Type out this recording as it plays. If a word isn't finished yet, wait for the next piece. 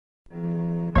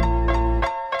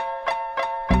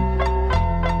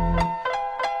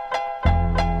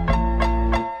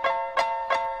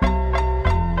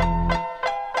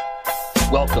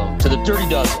Dirty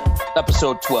Dozen,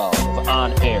 Episode 12 of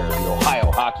On Air, the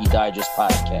Ohio Hockey Digest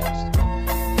podcast.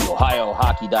 The Ohio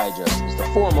Hockey Digest is the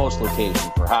foremost location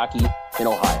for hockey in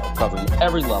Ohio, covering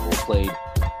every level played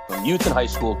from youth and high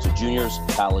school to juniors,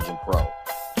 college, and pro.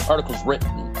 Articles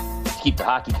written to keep the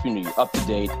hockey community up to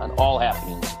date on all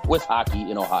happenings with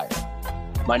hockey in Ohio.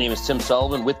 My name is Tim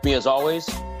Sullivan. With me, as always,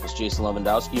 is Jason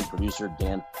Lewandowski and producer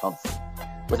Dan Humphrey.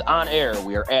 With On Air,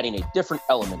 we are adding a different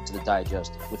element to the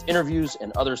digest with interviews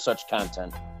and other such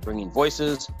content, bringing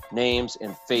voices, names,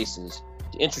 and faces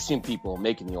to interesting people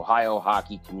making the Ohio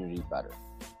hockey community better.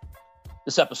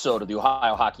 This episode of the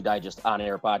Ohio Hockey Digest On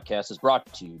Air podcast is brought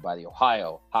to you by the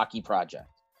Ohio Hockey Project.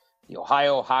 The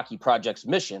Ohio Hockey Project's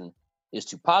mission is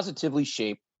to positively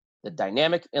shape the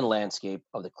dynamic and landscape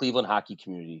of the Cleveland hockey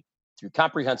community through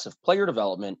comprehensive player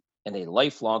development and a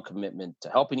lifelong commitment to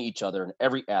helping each other and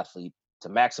every athlete to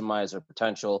maximize their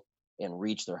potential and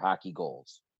reach their hockey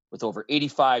goals. With over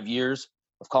 85 years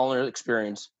of culinary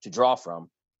experience to draw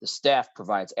from, the staff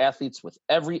provides athletes with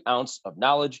every ounce of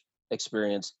knowledge,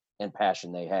 experience, and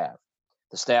passion they have.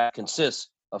 The staff consists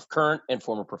of current and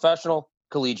former professional,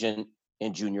 collegiate,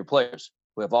 and junior players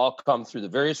who have all come through the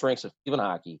various ranks of Cleveland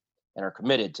hockey and are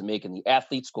committed to making the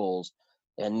athletes' goals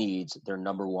and needs their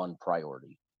number one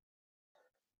priority.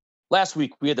 Last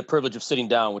week, we had the privilege of sitting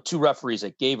down with two referees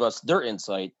that gave us their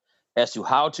insight as to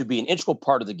how to be an integral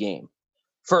part of the game.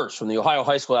 First, from the Ohio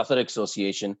High School Athletic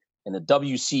Association and the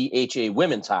WCHA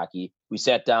Women's Hockey, we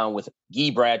sat down with Guy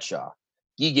Bradshaw.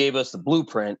 Guy gave us the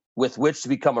blueprint with which to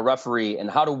become a referee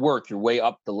and how to work your way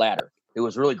up the ladder. It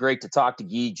was really great to talk to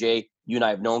Guy. Jay, you and I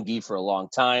have known Guy for a long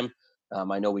time.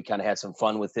 I know we kind of had some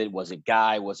fun with it. Was it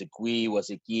Guy? Was it Guy? Was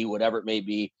it Guy? Whatever it may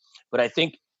be. But I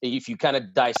think if you kind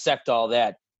of dissect all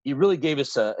that, he really gave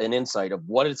us an insight of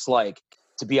what it's like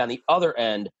to be on the other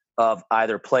end of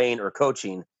either playing or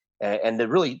coaching, and to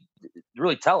really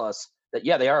tell us that,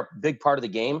 yeah, they are a big part of the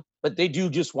game, but they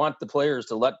do just want the players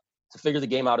to figure the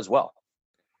game out as well.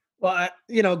 Well,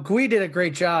 Guy did a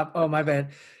great job. Oh, my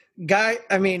bad. Guy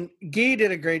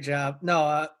did a great job.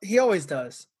 No, he always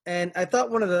does. And I thought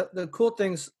one of the cool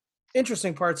things,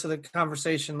 interesting parts of the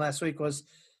conversation last week was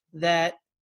that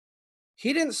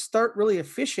he didn't start really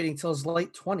officiating till his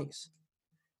late 20s.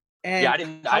 And yeah,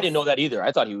 I didn't know that either.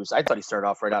 I thought he started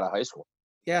off right out of high school.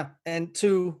 Yeah, and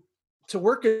to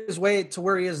work his way to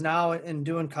where he is now and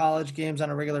doing college games on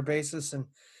a regular basis, and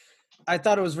I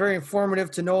thought it was very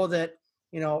informative to know that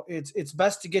it's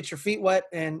best to get your feet wet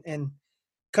and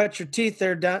cut your teeth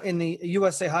there down in the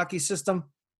USA hockey system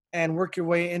and work your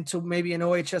way into maybe an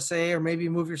OHSA or maybe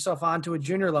move yourself on to a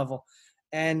junior level.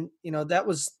 And that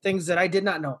was things that I did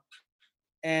not know.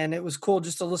 And it was cool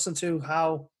just to listen to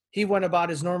how he went about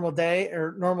his normal day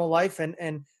or normal life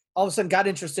and all of a sudden got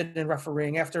interested in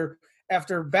refereeing. After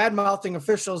bad-mouthing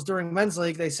officials during men's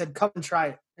league, they said, come and try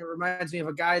it. It reminds me of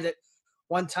a guy that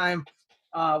one time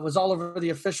was all over the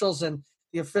officials, and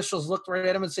the officials looked right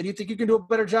at him and said, you think you can do a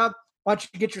better job? Why don't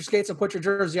you get your skates and put your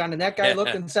jersey on? And that guy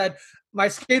looked and said, my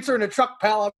skates are in a truck,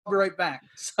 pal. I'll be right back.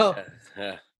 So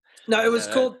no, it was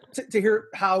cool to hear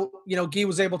how, Guy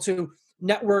was able to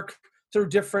network through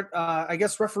different,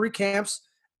 referee camps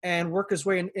and work his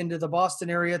way into the Boston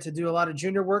area to do a lot of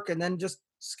junior work. And then just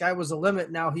sky was the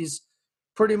limit. Now he's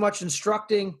pretty much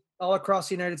instructing all across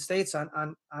the United States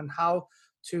on how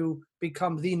to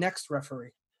become the next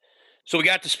referee. So we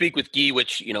got to speak with Guy,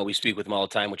 which, we speak with him all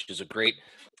the time, which is a great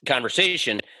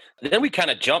conversation. And then we kind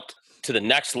of jumped to the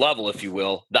next level, if you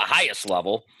will, the highest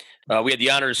level. We had the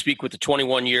honor to speak with the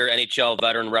 21-year NHL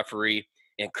veteran referee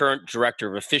and current director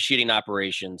of officiating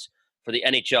operations for the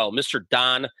NHL, Mr.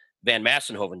 Don Van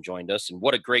Massenhoven joined us, and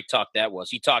what a great talk that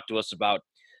was. He talked to us about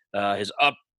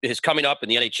his coming up in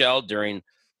the NHL during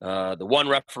the one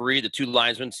referee, the two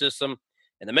linesman system,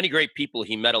 and the many great people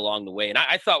he met along the way. And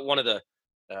I thought one of the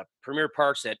premier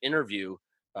parts of that interview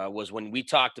was when we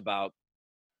talked about,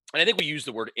 and I think we used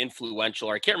the word influential,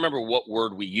 or I can't remember what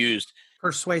word we used.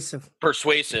 Persuasive.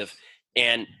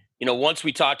 And, once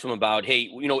we talked to him about, hey,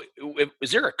 is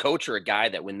there a coach or a guy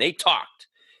that when they talked,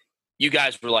 you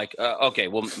guys were like, okay,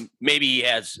 well, maybe he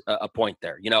has a point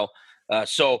there,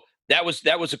 So that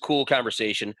was a cool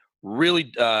conversation.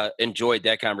 Really enjoyed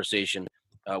that conversation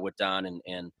with Don,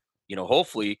 and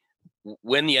hopefully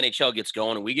when the NHL gets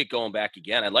going and we get going back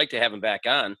again, I'd like to have him back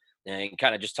on and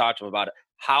kind of just talk to him about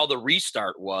how the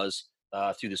restart was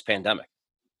through this pandemic.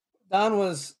 Don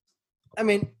was,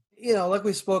 like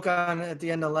we spoke on at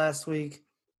the end of last week,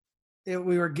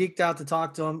 we were geeked out to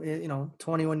talk to him,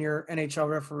 21-year NHL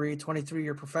referee,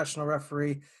 23-year professional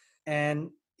referee,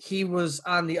 and he was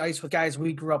on the ice with guys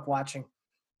we grew up watching.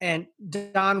 And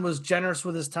Don was generous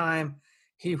with his time.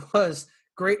 He was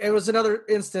great. It was another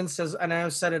instance, and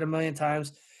I've said it a million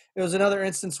times. It was another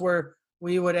instance where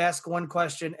we would ask one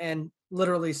question and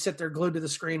literally sit there glued to the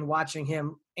screen watching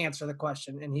him answer the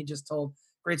question, and he just told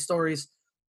great stories.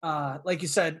 Like you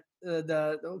said,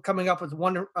 the coming up with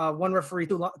one referee,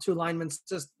 two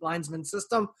linesman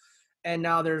system, and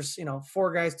now there's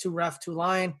 4 guys, 2 ref, 2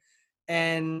 line,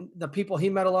 and the people he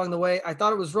met along the way. I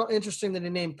thought it was real interesting that he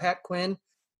named Pat Quinn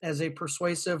as a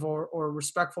persuasive or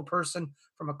respectful person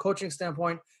from a coaching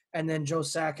standpoint, and then Joe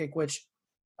Sakic, which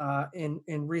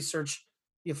in research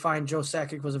you find Joe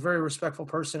Sakic was a very respectful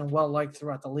person and well liked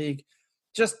throughout the league.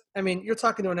 You're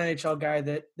talking to an NHL guy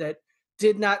that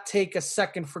did not take a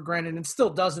second for granted and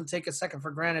still doesn't take a second for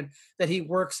granted that he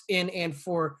works in and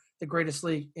for the greatest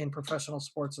league in professional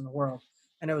sports in the world.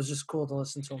 And it was just cool to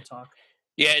listen to him talk.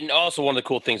 Yeah, and also one of the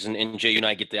cool things, and Jay, you and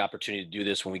I get the opportunity to do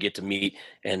this when we get to meet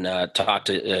and talk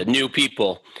to new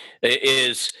people,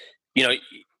 is,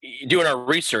 doing our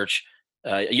research.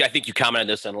 I think you commented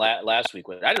this on last week.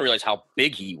 I didn't realize how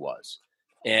big he was.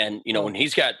 And, when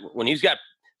he's got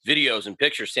videos and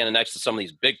pictures standing next to some of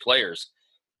these big players,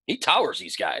 he towers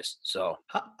these guys. So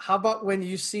how about when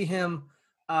you see him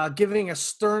giving a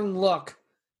stern look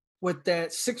with that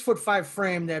 6'5"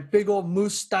 frame, that big old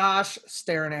mustache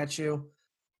staring at you.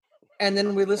 And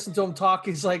then we listen to him talk.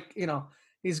 He's like,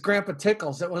 he's Grandpa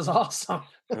Tickles. It was awesome.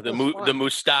 The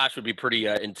mustache would be pretty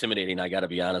intimidating. I got to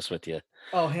be honest with you.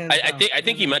 Oh, I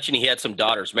think he mentioned he had some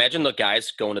daughters. Imagine the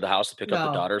guys going to the house to pick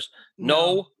up the daughters.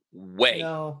 No way.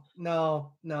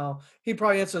 No. He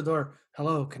probably answered the door.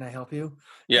 Hello, can I help you?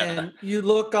 Yeah. And you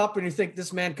look up and you think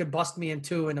this man could bust me in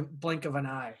two in a blink of an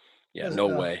eye. Yeah, no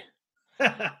way.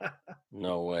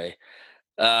 No way.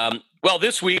 Well,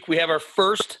 this week we have our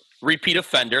first repeat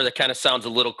offender. That kind of sounds a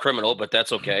little criminal, but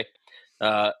that's okay.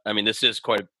 This is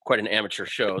quite an amateur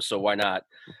show, so why not?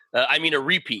 A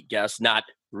repeat guest, not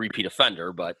repeat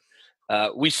offender, but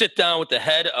we sit down with the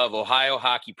head of Ohio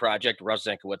Hockey Project, Russ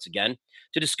Zankowitz, again,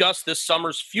 to discuss this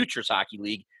summer's Futures Hockey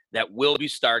League that will be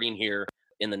starting here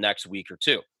in the next week or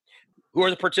two. Who are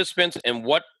the participants and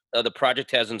what the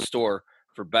project has in store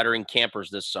for bettering campers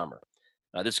this summer?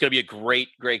 This is going to be a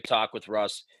great talk with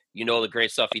Russ. The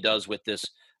great stuff he does with this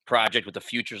project, with the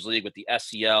Futures League, with the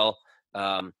SCL.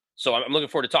 So I'm looking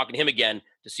forward to talking to him again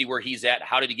to see where he's at.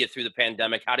 How did he get through the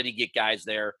pandemic? How did he get guys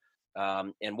there?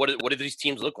 And what do these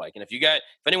teams look like? And if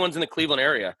anyone's in the Cleveland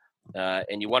area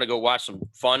and you want to go watch some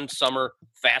fun summer,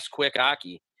 fast, quick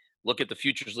hockey, look at the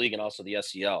Futures League and also the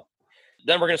SCL.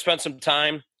 Then we're going to spend some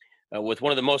time with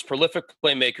one of the most prolific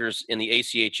playmakers in the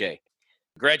ACHA.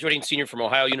 Graduating senior from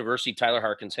Ohio University, Tyler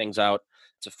Harkins hangs out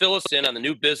to fill us in on the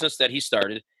new business that he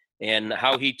started and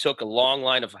how he took a long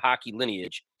line of hockey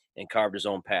lineage and carved his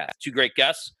own path. 2 great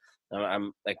guests.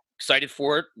 I'm excited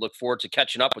for it. Look forward to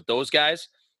catching up with those guys.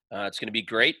 It's going to be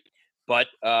great. But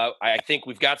I think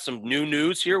we've got some new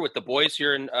news here with the boys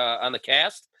here on the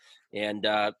cast. And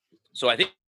so I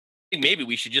think maybe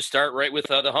we should just start right with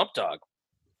the Hump Dog.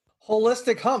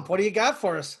 Holistic Hump. What do you got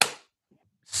for us?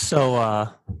 So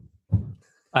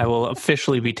I will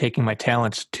officially be taking my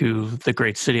talents to the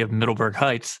great city of Middleburg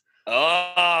Heights.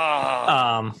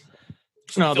 Oh.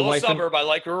 No, the wife suburb. I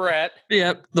like where we're at.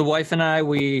 Yep. The wife and I,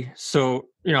 we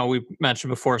mentioned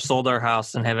before, sold our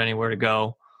house and have anywhere to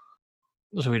go.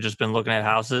 So we've just been looking at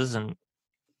houses and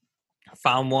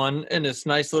found one in this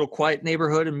nice little quiet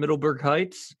neighborhood in Middleburg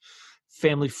Heights,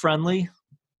 family friendly.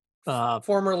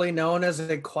 Formerly known as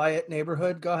a quiet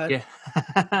neighborhood. Go ahead.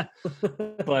 Yeah.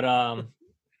 But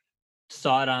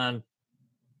saw it on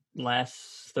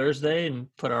last Thursday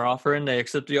and put our offer in. They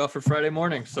accepted the offer Friday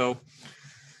morning. So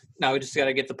now we just got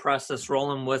to get the process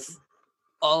rolling with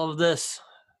all of this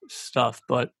stuff.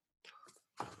 But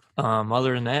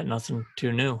other than that, nothing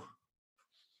too new.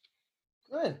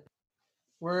 Good.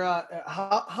 We're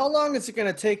how long is it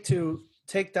going to take to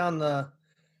take down the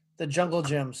jungle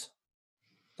gyms,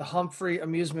 the Humphrey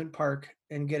amusement park,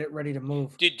 and get it ready to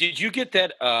move? Did you get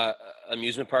that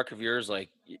amusement park of yours? Like,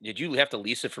 did you have to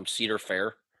lease it from Cedar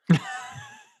Fair?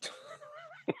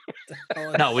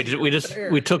 No,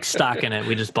 we took stock in it.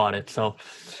 We just bought it. So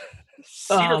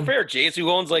Cedar Fair, Jays, who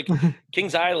owns like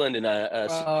Kings Island and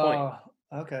Point.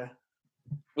 Okay.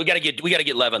 We gotta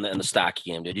get Lev in the stock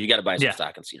game, dude. You gotta buy some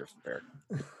stock in Cedar Fair.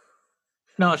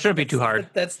 No, it shouldn't be too hard.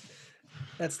 That's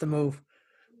the move.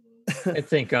 I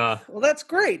think. Well, that's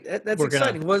great. That's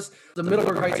exciting. Was the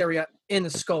Middleburg Heights area in the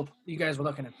scope you guys were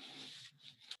looking at?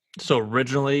 So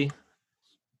originally,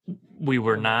 we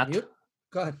were not.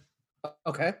 Go ahead.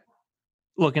 Okay.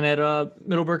 Looking at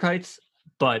Middleburg Heights,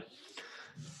 but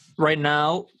right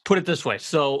now, put it this way.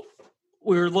 So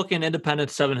we were looking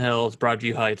Independence, Seven Hills,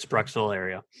 Broadview Heights, Brecksville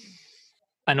area.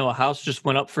 I know a house just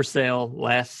went up for sale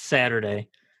last Saturday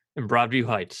in Broadview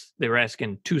Heights. They were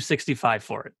asking $265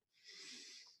 for it.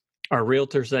 Our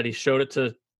realtor said he showed it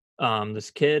to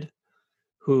this kid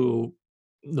who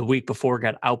the week before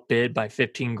got outbid by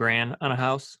 15 grand on a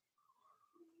house.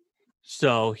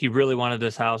 So he really wanted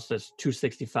this house. That's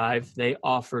 $265. They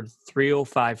offered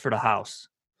 $305 for the house.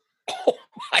 Oh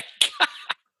my God.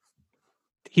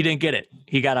 He didn't get it.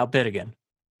 He got outbid again.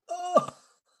 Oh.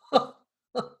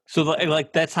 So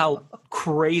like that's how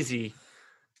crazy.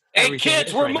 Hey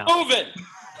kids, we're moving.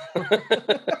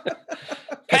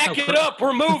 Pack it up.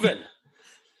 We're moving.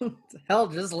 Hell,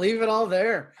 just leave it all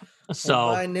there. So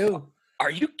I knew. Are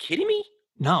you kidding me?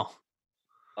 No.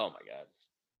 Oh my God.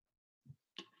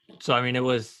 So I mean, it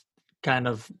was kind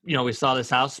of, we saw this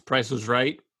house, price was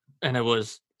right, and it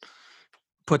was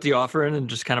put the offer in and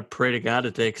just kind of pray to God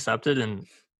that they accepted and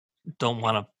don't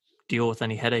want to deal with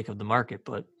any headache of the market.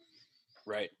 But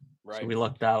right. So we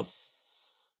lucked out.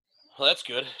 Well, that's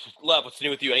good. Lev, what's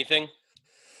new with you? Anything?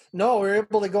 No, we were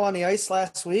able to go on the ice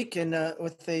last week and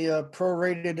with a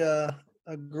prorated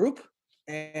group,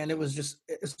 and it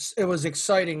was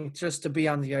exciting just to be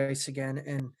on the ice again.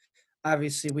 And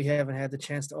obviously, we haven't had the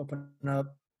chance to open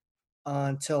up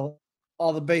until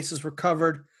all the bases were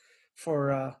covered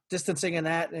for distancing and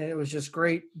that. And it was just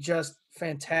great, just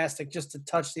fantastic, just to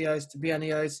touch the ice, to be on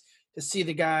the ice, to see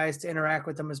the guys, to interact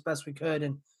with them as best we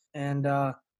could, and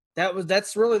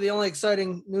that's really the only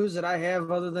exciting news that I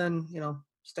have, other than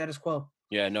status quo.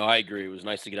 Yeah, no, I agree. It was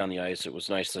nice to get on the ice. It was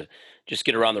nice to just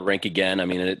get around the rink again. I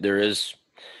mean, there is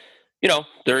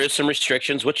some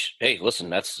restrictions, which, hey, listen,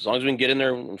 that's as long as we can get in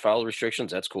there and follow the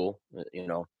restrictions, that's cool. It's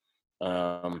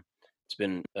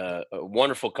been a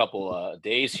wonderful couple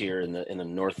days here in the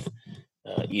north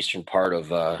eastern part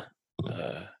of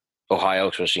Ohio,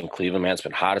 especially in Cleveland. Man, it's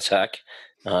been hot as heck.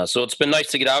 So it's been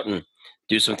nice to get out and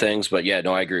do some things. But yeah,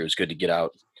 no, I agree. It was good to get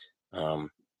out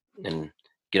and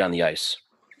get on the ice.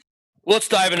 Well, let's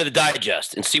dive into the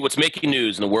digest and see what's making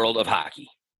news in the world of hockey.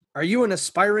 Are you an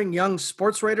aspiring young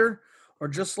sports writer or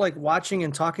just like watching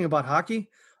and talking about hockey?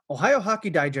 Ohio Hockey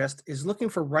Digest is looking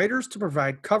for writers to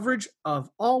provide coverage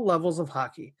of all levels of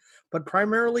hockey, but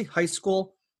primarily high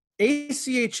school,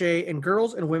 ACHA, and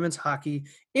girls and women's hockey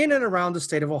in and around the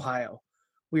state of Ohio.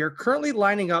 We are currently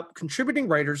lining up contributing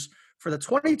writers for the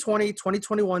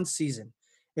 2020-2021 season.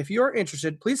 If you are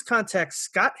interested, please contact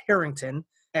Scott Harrington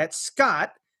at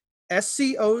Scott,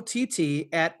 SCOTT,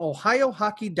 at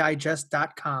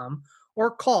ohiohockeydigest.com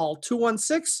or call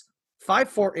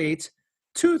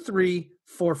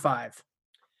 216-548-2345.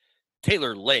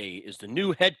 Taylor Lay is the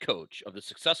new head coach of the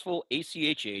successful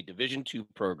ACHA Division II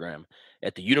program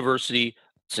at the University of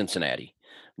Cincinnati.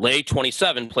 Lay,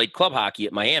 27, played club hockey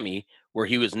at Miami, where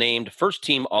he was named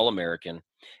first-team All-American,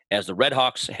 as the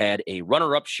Redhawks had a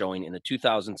runner-up showing in the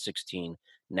 2016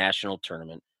 national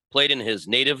tournament, played in his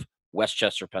native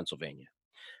Westchester, Pennsylvania.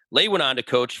 Lay went on to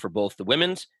coach for both the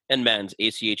women's and men's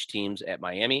ACH teams at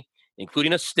Miami,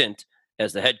 including a stint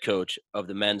as the head coach of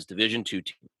the men's Division II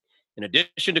team, in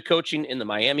addition to coaching in the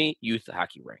Miami youth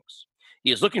hockey ranks.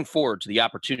 He is looking forward to the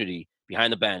opportunity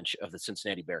behind the bench of the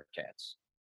Cincinnati Bearcats.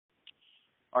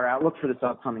 Our outlook for this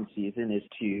upcoming season is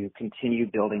to continue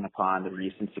building upon the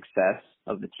recent success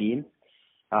of the team.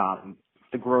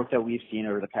 The growth that we've seen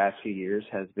over the past few years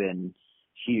has been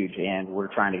huge, and we're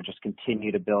trying to just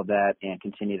continue to build that and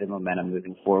continue the momentum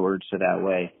moving forward so that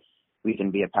way we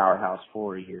can be a powerhouse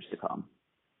for years to come.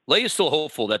 Lay is still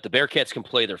hopeful that the Bearcats can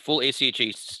play their full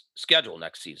ACHA schedule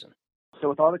next season. So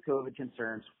with all the COVID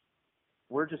concerns,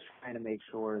 we're just trying to make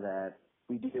sure that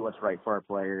we do what's right for our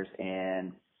players,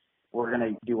 and we're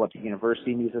going to do what the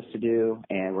university needs us to do,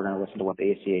 and we're going to listen to what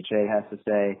the ACHA has to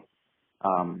say.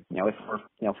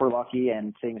 If we're lucky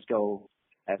and things go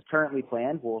as currently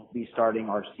planned, we'll be starting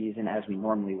our season as we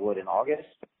normally would in August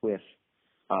with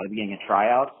the beginning of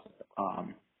tryouts.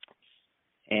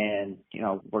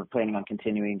 We're planning on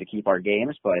continuing to keep our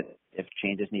games, but if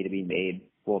changes need to be made,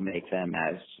 we'll make them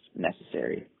as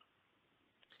necessary.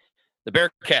 The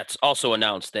Bearcats also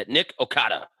announced that Nick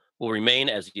Okada will remain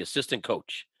as the assistant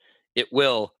coach. It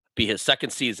will be his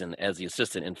second season as the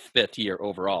assistant and fifth year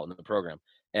overall in the program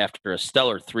after a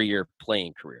stellar 3-year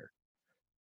playing career.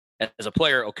 As a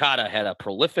player, Okada had a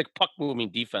prolific puck-moving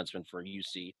defenseman for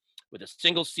UC with a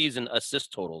single-season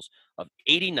assist totals of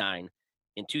 89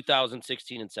 in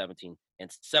 2016 and 17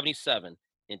 and 77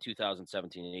 in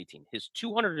 2017 and 18. His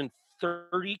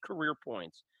 230 career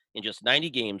points in just 90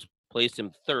 games placed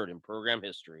him third in program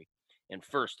history and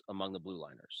first among the Blue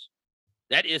Liners.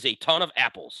 That is a ton of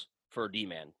apples for a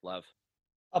D-man, Lev.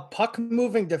 A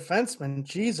puck-moving defenseman?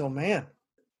 Jeez, oh man.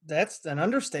 That's an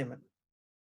understatement.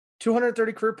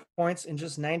 230 career points in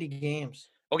just 90 games.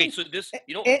 Okay, so this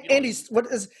And he's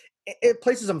it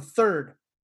places him third.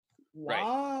 Right.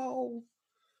 Wow.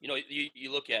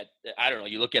 You look at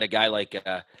you look at a guy like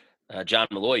John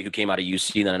Malloy, who came out of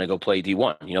UC and then to go play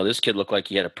D1. This kid looked like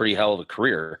he had a pretty hell of a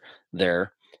career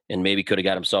there, and maybe could have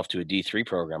got himself to a D3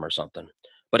 program or something.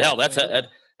 But hell, that's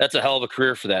a hell of a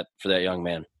career for that young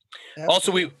man.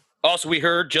 Absolutely. Also we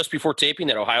heard just before taping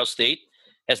that Ohio State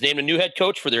has named a new head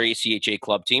coach for their ACHA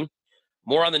club team.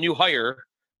 More on the new hire,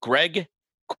 Greg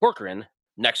Corcoran,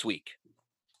 next week.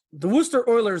 The Worcester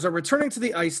Oilers are returning to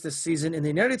the ice this season in the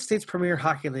United States Premier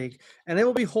Hockey League, and they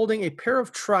will be holding a pair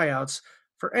of tryouts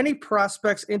for any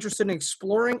prospects interested in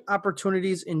exploring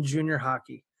opportunities in junior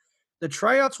hockey. The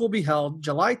tryouts will be held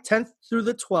July 10th through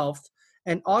the 12th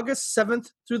and August 7th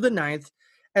through the 9th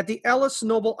at the Alice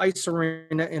Noble Ice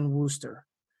Arena in Worcester.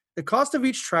 The cost of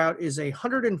each tryout is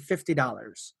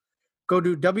 $150. Go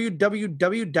to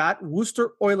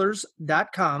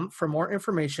www.worcesteroilers.com for more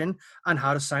information on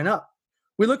how to sign up.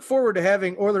 We look forward to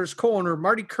having Oilers co-owner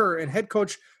Marty Kerr and head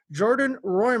coach Jordan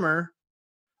Roymer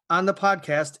on the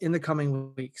podcast in the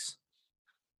coming weeks.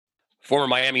 Former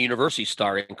Miami University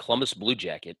star and Columbus Blue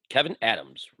Jacket Kevin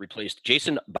Adams replaced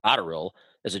Jason Botterill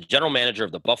as a general manager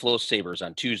of the Buffalo Sabres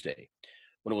on Tuesday.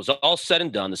 When it was all said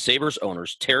and done, the Sabres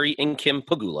owners, Terry and Kim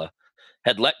Pagula,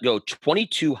 had let go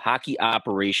 22 hockey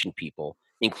operation people,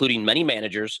 including many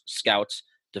managers, scouts,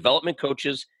 development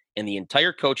coaches, and the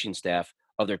entire coaching staff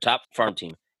of their top farm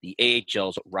team, the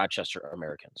AHL's Rochester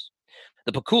Americans.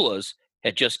 The Paculas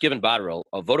had just given Botterill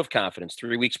a vote of confidence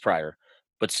 3 weeks prior,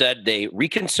 but said they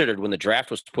reconsidered when the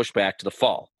draft was pushed back to the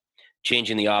fall,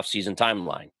 changing the offseason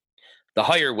timeline. The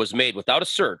hire was made without a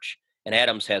search, and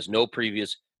Adams has no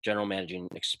previous general managing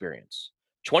experience.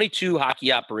 22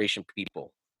 hockey operation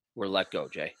people were let go,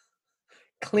 Jay.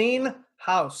 Clean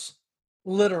house.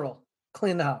 Literal.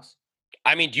 Clean the house.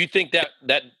 I mean, do you think that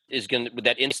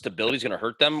instability is going to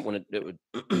hurt them when it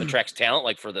attracts talent,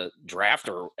 like for the draft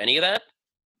or any of that?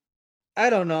 I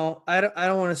don't know. I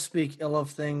don't want to speak ill of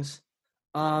things.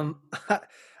 I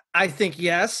think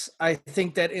yes. I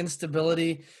think that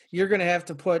instability, you're going to have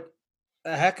to put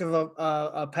a heck of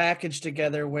a package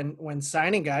together when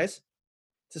signing guys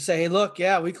to say, hey, look,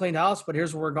 yeah, we cleaned house, but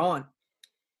here's where we're going.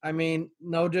 I mean,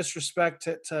 no disrespect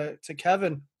to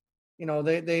Kevin.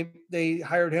 They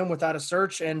hired him without a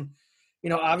search, and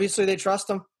obviously they trust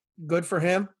him. Good for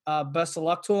him. Best of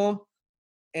luck to him.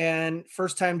 And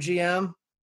first time GM.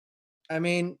 I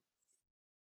mean,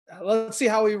 let's see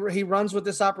how he runs with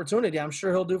this opportunity. I'm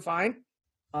sure he'll do fine.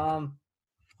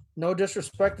 No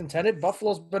disrespect intended.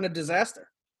 Buffalo's been a disaster.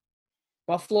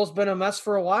 Buffalo's been a mess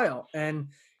for a while, and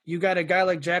you got a guy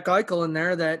like Jack Eichel in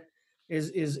there that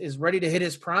is ready to hit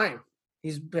his prime.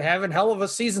 He's been having hell of a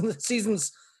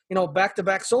seasons, back to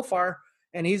back so far,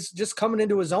 and he's just coming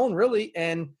into his own really.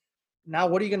 And now,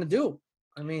 what are you going to do?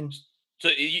 I mean, so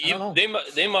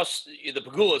the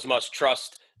Pagulas must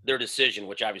trust their decision,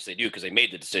 which obviously they do because they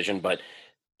made the decision. But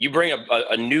you bring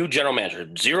a new general manager,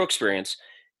 zero experience.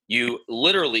 You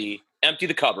literally empty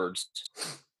the cupboards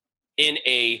in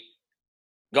a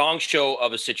gong show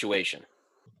of a situation.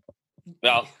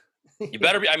 Well, you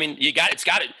better be. I mean, it's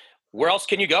got it. Where else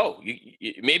can you go?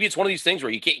 Maybe it's one of these things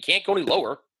where you can't go any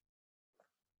lower.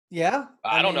 Yeah,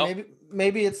 I don't know.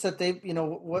 Maybe it's that they,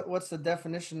 what's the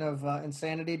definition of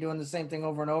insanity? Doing the same thing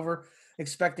over and over,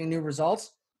 expecting new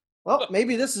results. Well,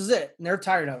 maybe this is it, and they're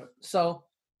tired of it. So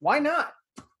why not?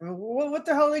 I mean, what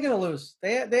the hell are they going to lose?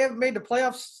 They have made the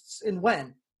playoffs in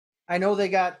when? I know they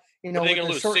got Are they going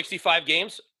to lose 65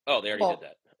 games? Oh, they already did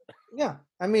that. Yeah,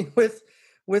 I mean with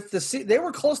they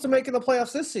were close to making the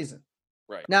playoffs this season.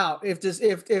 Right now, if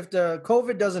the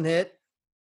COVID doesn't hit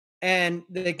and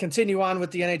they continue on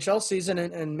with the NHL season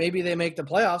and maybe they make the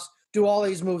playoffs, do all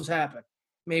these moves happen?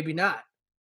 Maybe not,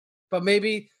 but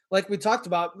maybe like we talked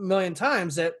about a million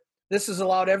times that this has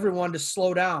allowed everyone to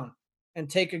slow down and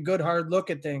take a good hard look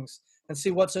at things and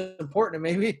see what's important. And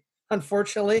maybe,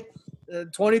 unfortunately,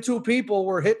 22 people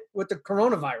were hit with the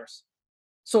coronavirus,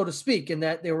 so to speak, in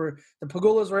that the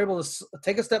Pagulas were able to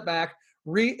take a step back,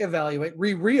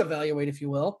 reevaluate, if you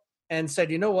will, and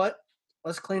said, you know what,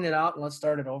 let's clean it out and let's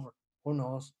start it over. Who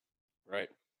knows? Right.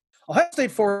 Ohio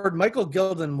State forward Michael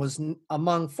Gilden was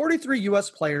among 43 U.S.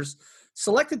 players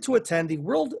selected to attend the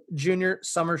World Junior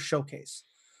Summer Showcase.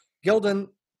 Gilden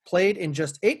played in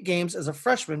just 8 games as a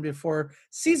freshman before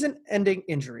season-ending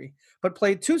injury, but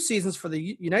played 2 seasons for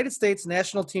the United States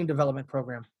National Team Development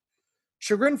Program.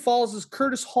 Chagrin Falls'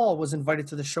 Curtis Hall was invited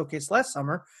to the showcase last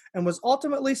summer and was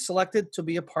ultimately selected to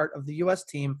be a part of the U.S.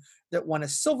 team that won a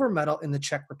silver medal in the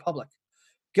Czech Republic.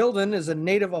 Gilden is a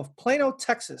native of Plano,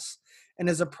 Texas, and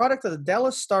is a product of the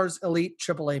Dallas Stars Elite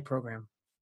AAA program.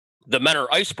 The Menor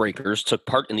Icebreakers took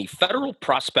part in the Federal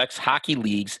Prospects Hockey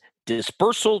League's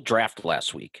dispersal draft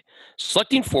last week,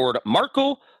 selecting forward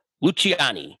Marco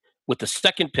Luciani with the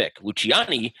second pick.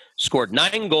 Luciani scored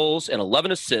 9 goals and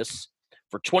 11 assists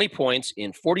for 20 points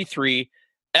in 43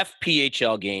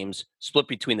 FPHL games split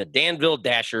between the Danville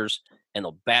Dashers and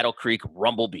the Battle Creek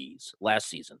Rumblebees last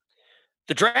season.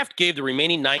 The draft gave the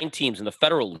remaining 9 teams in the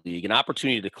Federal League an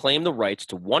opportunity to claim the rights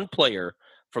to one player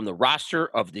from the roster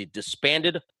of the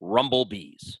disbanded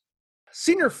Rumblebees.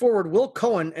 Senior forward Will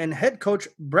Cohen and head coach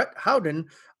Brett Howden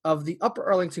of the Upper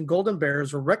Arlington Golden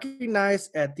Bears were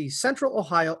recognized at the Central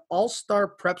Ohio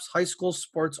All-Star Preps High School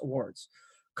Sports Awards.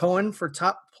 Cohen for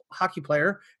top hockey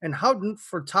player and Howden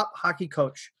for top hockey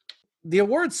coach. The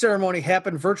awards ceremony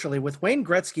happened virtually with Wayne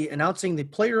Gretzky announcing the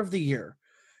player of the year.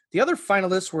 The other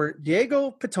finalists were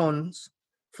Diego Pitones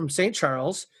from St.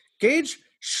 Charles, Gage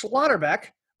Schlotterbeck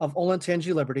of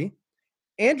Olentangy Liberty,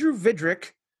 Andrew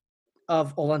Vidrick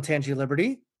of Olentangy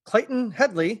Liberty, Clayton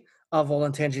Headley of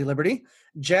Olentangy Liberty,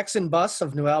 Jackson Buss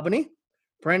of New Albany,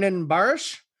 Brandon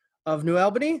Barish of New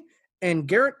Albany, and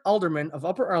Garrett Alderman of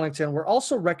Upper Arlington were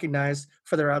also recognized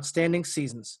for their outstanding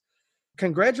seasons.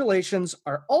 Congratulations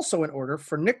are also in order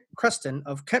for Nick Creston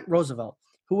of Kent Roosevelt,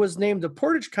 who was named the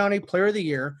Portage County Player of the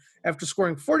Year after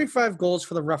scoring 45 goals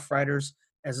for the Rough Riders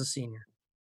as a senior.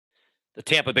 The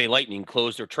Tampa Bay Lightning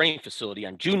closed their training facility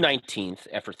on June 19th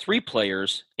after 3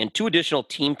 players and 2 additional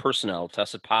team personnel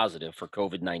tested positive for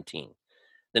COVID-19.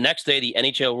 The next day, the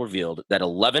NHL revealed that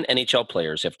 11 NHL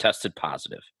players have tested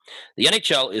positive. The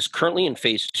NHL is currently in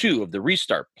Phase 2 of the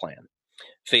restart plan.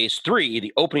 Phase 3,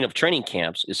 the opening of training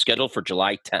camps, is scheduled for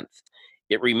July 10th.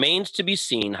 It remains to be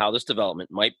seen how this development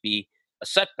might be a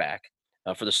setback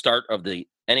for the start of the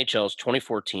NHL's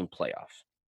 2014 playoff.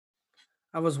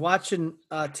 I was watching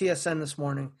TSN this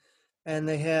morning, and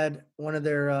they had one of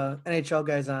their NHL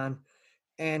guys on,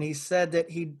 and he said that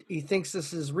he thinks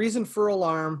this is reason for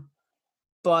alarm,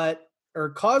 or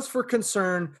cause for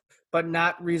concern, but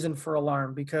not reason for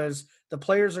alarm, because the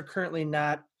players are currently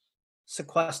not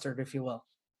sequestered, if you will.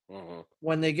 Mm-hmm.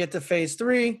 When they get to Phase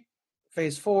 3,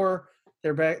 Phase 4,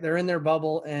 they're back. They're in their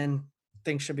bubble, and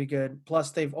things should be good.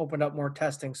 Plus, they've opened up more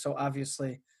testing, so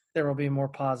obviously there will be more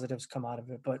positives come out of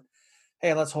it. But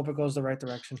hey, let's hope it goes the right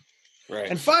direction. Right.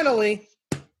 And finally,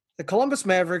 the Columbus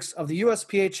Mavericks of the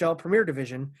USPHL Premier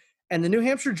Division and the New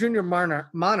Hampshire Junior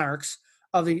Monarchs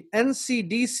of the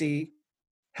NCDC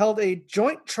held a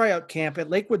joint tryout camp at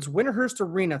Lakewood's Winterhurst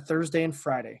Arena Thursday and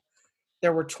Friday.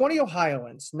 There were 20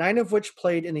 Ohioans, 9 of which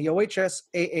played in the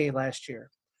OHSAA last year.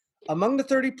 Among the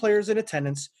 30 players in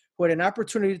attendance who had an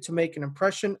opportunity to make an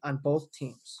impression on both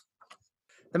teams.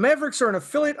 The Mavericks are an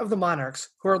affiliate of the Monarchs,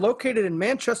 who are located in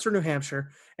Manchester, New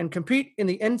Hampshire, and compete in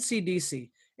the NCDC,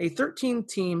 a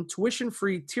 13-team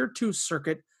tuition-free Tier 2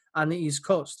 circuit on the East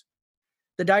Coast.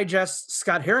 The Digest's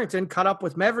Scott Harrington caught up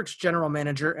with Mavericks general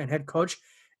manager and head coach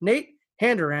Nate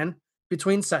Handeran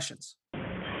between sessions.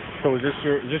 So is this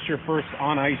your first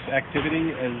on-ice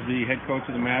activity as the head coach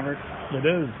of the Mavericks? It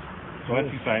is. So that's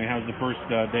exciting. How's the first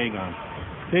day gone?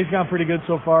 Day's gone pretty good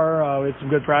so far. We had some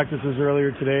good practices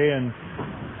earlier today, and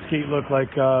skate looked like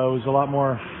it was a lot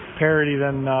more parity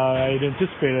than I had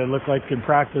anticipated. It looked like in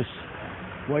practice,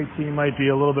 white team might be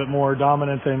a little bit more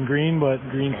dominant than green, but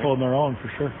green's holding their own for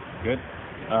sure. Good.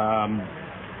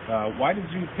 Why did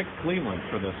you pick Cleveland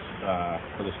for this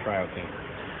tryout team?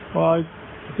 Well,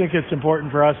 I think it's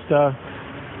important for us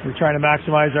we're trying to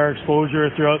maximize our exposure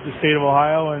throughout the state of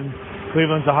Ohio, and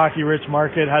Cleveland's a hockey-rich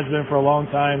market, has been for a long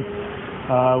time.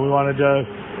 We wanted to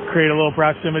create a little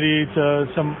proximity to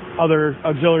some other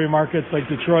auxiliary markets like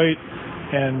Detroit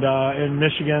and in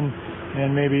Michigan,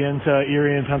 and maybe into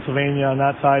Erie and Pennsylvania on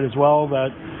that side as well.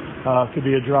 That could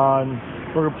be a draw. And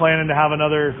we're planning to have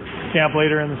another camp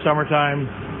later in the summertime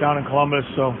down in Columbus,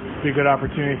 so it'll be a good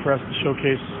opportunity for us to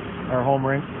showcase our home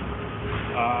rink.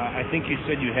 I think you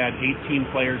said you had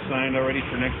 18 players signed already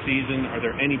for next season. Are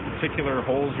there any particular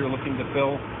holes you're looking to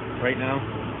fill right now?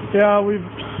 Yeah,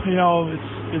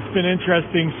 it's been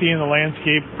interesting seeing the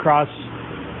landscape across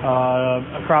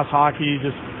hockey,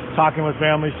 just talking with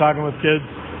families, talking with kids.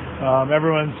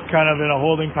 Everyone's kind of in a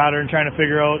holding pattern, trying to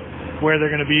figure out where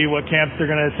they're going to be, what camps they're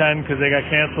going to attend because they got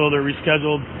canceled or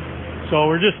rescheduled. So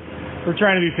we're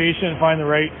trying to be patient and find the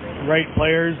right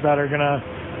players that are going to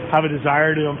have a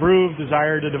desire to improve,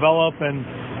 desire to develop, and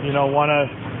want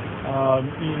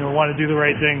to do the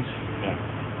right things.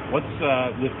 Yeah. What's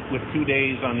with 2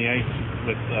 days on the ice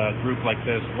with a group like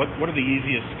this? What are the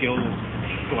easiest skills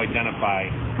to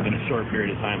identify in a short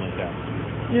period of time like that?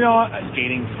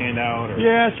 Skating stand out? Or?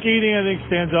 Yeah, skating I think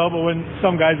stands out, but when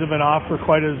some guys have been off for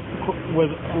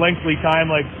with lengthy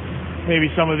time, like maybe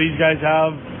some of these guys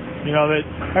have, that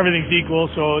everything's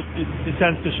equal, so it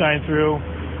tends to shine through.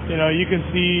 You can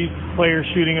see players'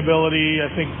 shooting ability. I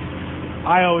think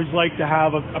I always like to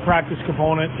have a practice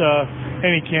component to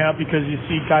any camp because you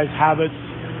see guys' habits,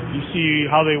 you see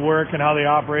how they work and how they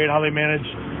operate, how they manage,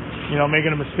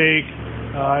 making a mistake,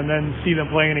 and then see them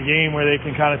playing in a game where they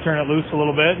can kind of turn it loose a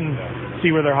little bit and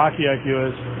see where their hockey IQ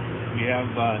is. We have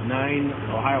 9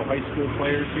 Ohio high school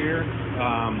players here.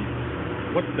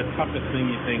 What's the toughest thing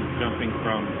you think jumping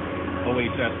from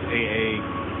OHSAA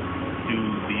to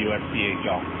the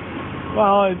USCHL?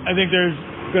 Well, I think there's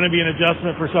going to be an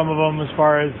adjustment for some of them as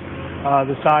far as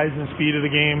the size and speed of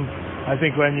the game. I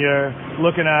think when you're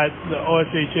looking at the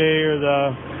OSHA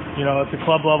or at the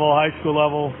club level, high school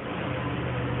level,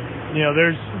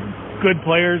 there's good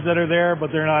players that are there,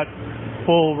 but they're not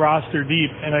full roster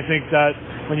deep. And I think that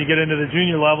when you get into the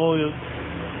junior level,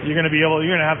 you're going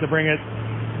to have to bring it,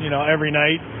 every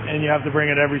night, and you have to bring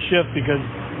it every shift because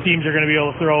teams are going to be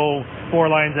able to throw 4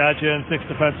 lines at you and 6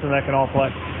 defensemen that can all play.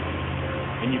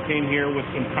 And you came here with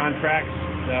some contracts.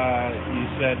 You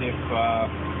said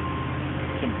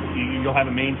you'll have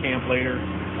a main camp later,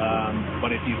 but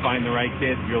if you find the right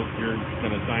kid, you're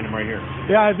going to sign him right here.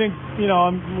 Yeah, I think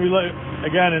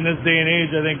again in this day and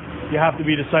age, I think you have to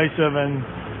be decisive and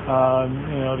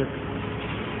to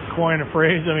coin a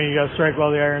phrase. I mean, you got to strike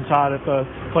while the iron's hot. If the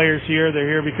players here, they're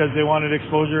here because they wanted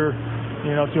exposure,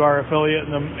 to our affiliate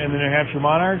in the New Hampshire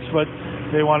Monarchs, but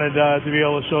they wanted to be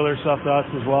able to show their stuff to us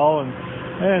as well. And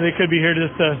they could be here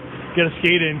just to get a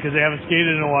skate in because they haven't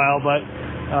skated in a while, but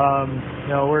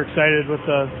we're excited with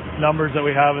the numbers that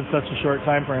we have in such a short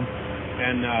time frame.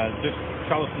 And just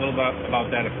tell us a little bit about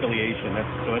that affiliation.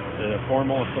 It's a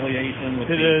formal affiliation with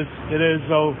It is.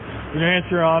 So the New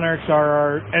Hampshire Monarchs are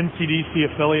our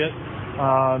NCDC affiliate.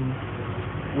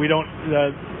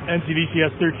 NCDC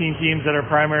has 13 teams that are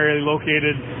primarily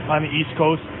located on the East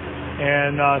Coast,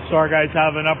 and so our guys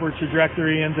have an upward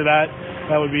trajectory into that.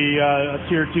 That would be a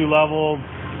Tier 2 level,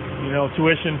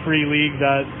 tuition-free league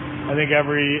that I think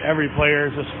every player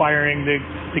is aspiring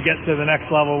to get to the next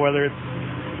level, whether it's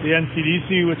the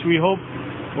NCDC, which we hope,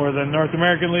 or the North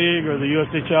American League, or the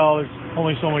USHL. There's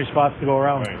only so many spots to go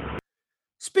around. Right.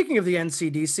 Speaking of the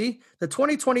NCDC, the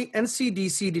 2020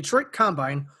 NCDC Detroit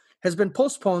Combine has been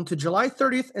postponed to July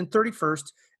 30th and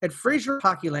 31st at Fraser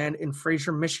Hockeyland in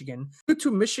Fraser, Michigan, due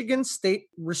to Michigan state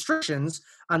restrictions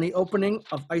on the opening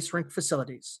of ice rink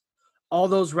facilities. All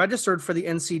those registered for the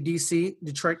NCDC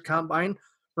Detroit Combine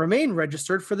remain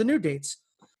registered for the new dates.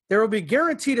 There will be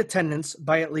guaranteed attendance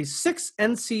by at least 6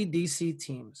 NCDC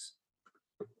teams.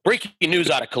 Breaking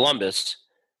news out of Columbus.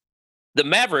 The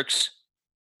Mavericks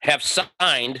have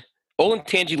signed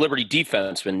Olentangy Liberty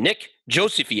defenseman Nick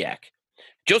Josephiak.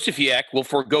 Josephiak will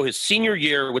forego his senior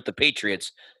year with the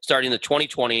Patriots starting the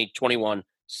 2020-21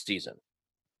 season.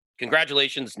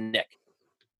 Congratulations, Nick.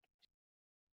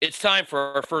 It's time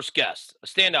for our first guest, a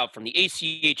standout from the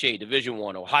ACHA Division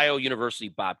I Ohio University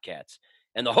Bobcats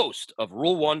and the host of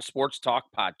Rule 1 Sports Talk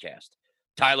podcast,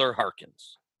 Tyler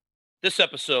Harkins. This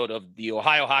episode of the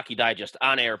Ohio Hockey Digest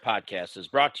on-air podcast is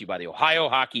brought to you by the Ohio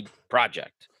Hockey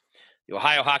Project. The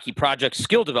Ohio Hockey Project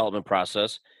skill development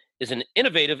process is an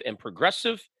innovative and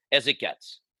progressive as it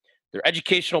gets. Their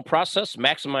educational process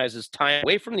maximizes time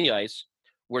away from the ice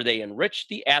where they enrich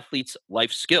the athlete's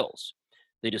life skills.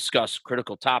 They discuss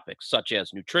critical topics such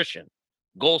as nutrition,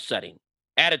 goal setting,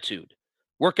 attitude,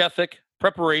 work ethic,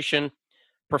 preparation,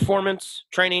 performance,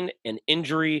 training, and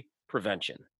injury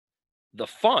prevention. The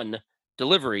fun,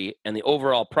 delivery, and the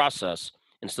overall process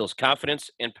instills confidence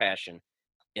and passion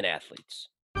in athletes.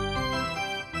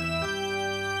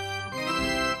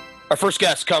 Our first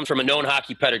guest comes from a known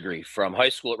hockey pedigree, from high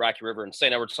school at Rocky River and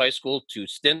St. Edward's High School to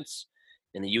stints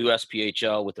in the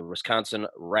USPHL with the Wisconsin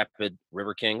Rapid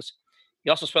River Kings. He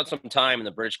also spent some time in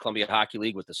the British Columbia Hockey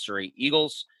League with the Surrey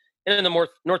Eagles and in the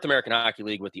North American Hockey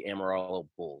League with the Amarillo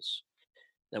Bulls.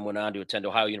 Then went on to attend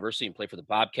Ohio University and play for the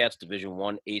Bobcats Division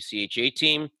I ACHA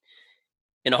team.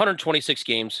 In 126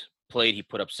 games played, he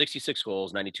put up 66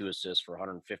 goals, 92 assists for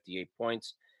 158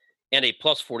 points, and a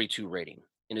plus 42 rating.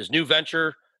 In his new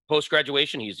venture,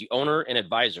 post-graduation, he's the owner and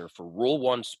advisor for Rule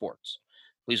 1 Sports.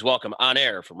 Please welcome on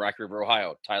air from Rocky River,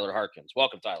 Ohio, Tyler Harkins.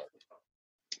 Welcome, Tyler.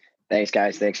 Thanks,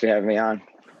 guys. Thanks for having me on.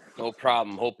 No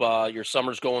problem. Hope your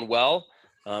summer's going well.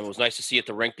 It was nice to see you at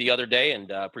the rink the other day, and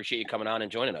appreciate you coming on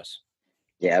and joining us.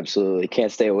 Yeah, absolutely.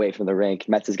 Can't stay away from the rink.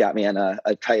 Mets has got me on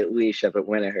a tight leash up at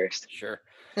Winterhurst. Sure.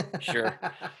 Well,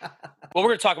 we're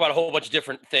going to talk about a whole bunch of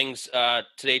different things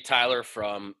today, Tyler,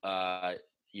 from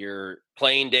your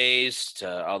playing days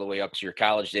to all the way up to your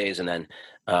college days, and then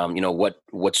what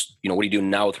do you do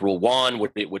now with Rule 1?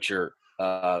 What's your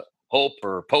hope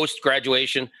or post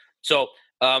graduation? So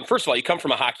first of all, you come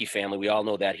from a hockey family. We all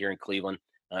know that here in Cleveland.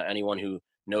 Anyone who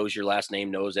knows your last name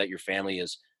knows that your family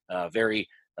is very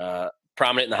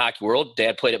prominent in the hockey world.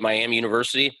 Dad played at Miami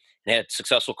University and had a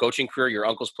successful coaching career. Your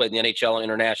uncles played in the NHL and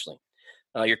internationally.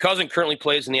 Your cousin currently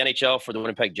plays in the NHL for the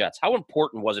Winnipeg Jets. How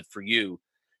important was it for you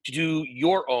to do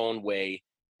your own way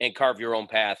and carve your own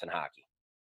path in hockey?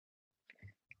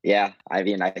 Yeah, I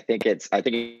mean, I think it's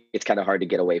kind of hard to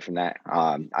get away from that.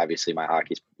 Obviously, my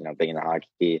hockey's big in the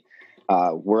hockey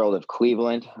world of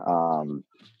Cleveland.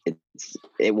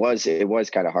 It was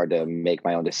kind of hard to make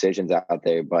my own decisions out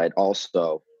there, but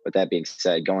also with that being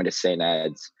said, going to St.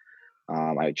 Ed's,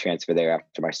 I would transfer there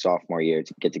after my sophomore year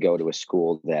to get to go to a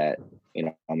school that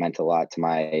meant a lot to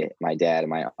my dad and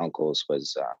my uncles.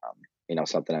 Was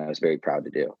something I was very proud to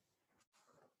do.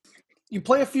 You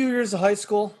play a few years of high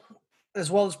school as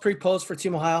well as pre-post for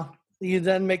Team Ohio. You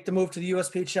then make the move to the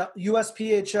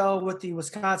USPHL with the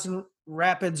Wisconsin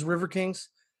Rapids River Kings.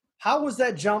 How was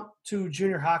that jump to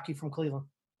junior hockey from Cleveland?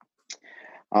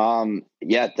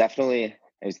 Yeah, definitely.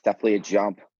 It was definitely a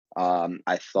jump.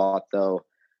 I thought, though,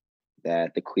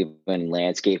 that the Cleveland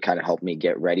landscape kind of helped me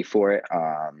get ready for it.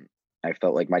 I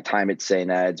felt like my time at St.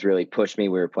 Ed's really pushed me.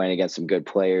 We were playing against some good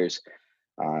players,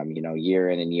 year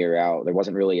in and year out. There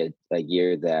wasn't really a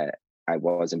year that I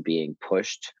wasn't being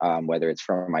pushed, whether it's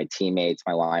from my teammates,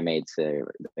 my line mates, the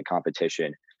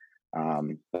competition.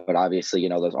 But obviously,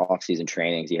 those off-season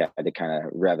trainings, you had to kind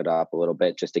of rev it up a little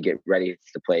bit just to get ready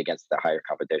to play against the higher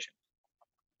competition.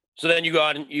 So then you go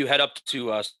out and you head up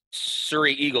to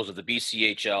Surrey Eagles of the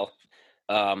BCHL.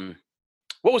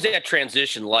 What was that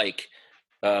transition like,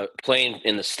 playing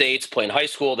in the States, playing high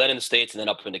school, then in the States, and then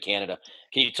up into Canada?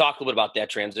 Can you talk a little bit about that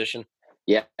transition?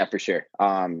 Yeah, for sure.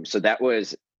 So that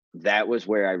was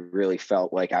where I really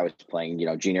felt like I was playing,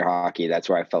 junior hockey. That's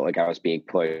where I felt like I was being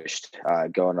pushed,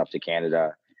 going up to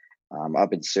Canada.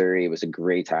 Up in Surrey, it was a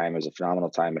great time. It was a phenomenal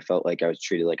time. I felt like I was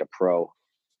treated like a pro.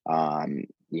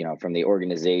 From the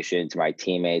organization to my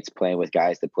teammates, playing with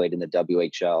guys that played in the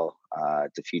WHL,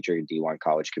 to future D1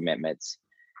 college commitments.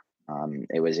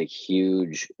 It was a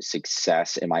huge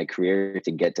success in my career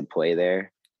to get to play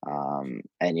there.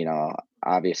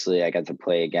 Obviously I got to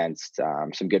play against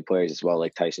some good players as well,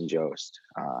 like Tyson Jost,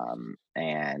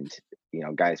 and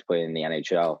guys playing in the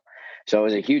NHL. So it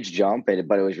was a huge jump, but it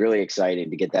was really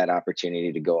exciting to get that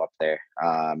opportunity to go up there.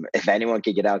 If anyone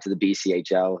could get out to the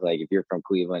BCHL, like if you're from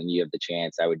Cleveland, you have the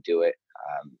chance, I would do it.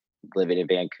 Living in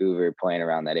Vancouver, playing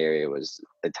around that area was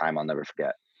the time I'll never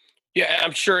forget. Yeah,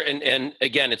 I'm sure. And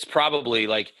again, it's probably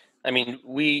like,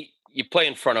 you play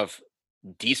in front of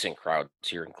decent crowds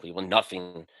here in Cleveland,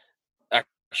 nothing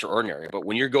extraordinary. But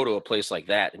when you go to a place like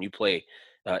that and you play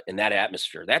in that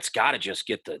atmosphere, that's got to just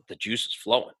get the juices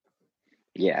flowing.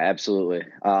 Yeah, absolutely.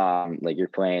 Like you're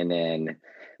playing in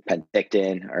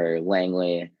Penticton or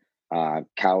Langley,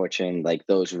 Cowichan, like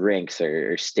those rinks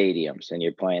or stadiums, and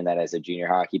you're playing that as a junior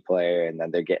hockey player, and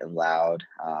then they're getting loud.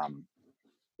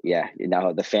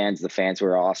 The fans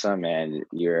were awesome, and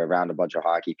you're around a bunch of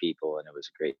hockey people, and it was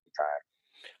a great time.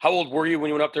 How old were you when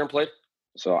you went up there and played?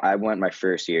 So I went my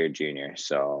first year junior,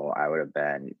 so I would have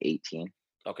been 18.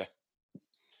 Okay.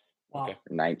 Wow. Okay.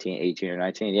 18 or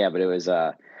 19. Yeah, but it was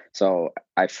so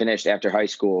I finished after high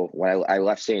school when I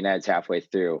left St. Ed's halfway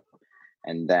through,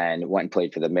 and then went and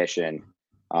played for the Mission.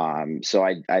 So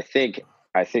I think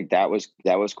that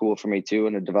was cool for me too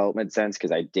in a development sense,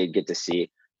 because I did get to see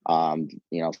some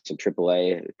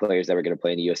AAA players that were going to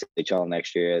play in the USHL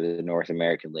next year, the North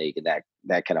American League, and that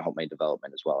kind of helped my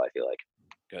development as well, I feel like.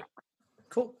 Good.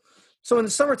 Cool. So in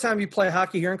the summertime, you play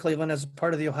hockey here in Cleveland as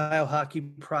part of the Ohio Hockey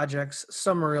Project's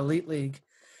Summer Elite League.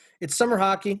 It's summer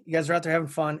hockey. You guys are out there having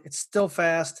fun. It's still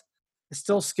fast. It's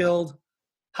still skilled.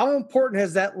 How important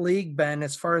has that league been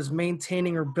as far as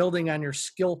maintaining or building on your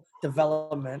skill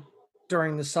development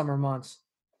during the summer months?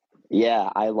 Yeah,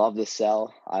 I love the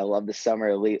cell. I love the Summer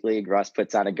Elite League. Russ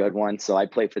puts on a good one. So I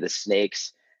play for the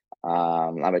Snakes.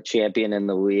 I'm a champion in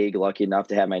the league, lucky enough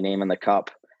to have my name in the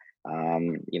cup.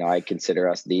 I consider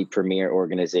us the premier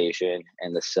organization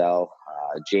in the cell.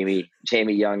 Jamie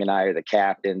Young and I are the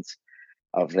captains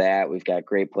of that. We've got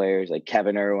great players like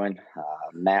Kevin Irwin,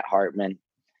 Matt Hartman,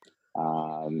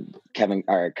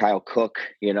 Kyle Cook.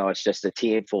 It's just a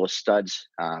team full of studs.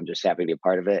 I'm just happy to be a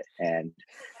part of it, and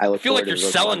I I feel like you're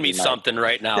selling me something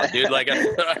right now, dude. Like I'm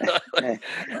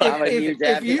a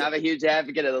huge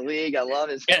advocate of the league. I love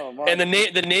it so much. And the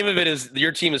name of it is,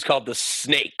 your team is called the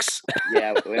Snakes.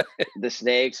 Yeah, the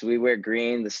Snakes. We wear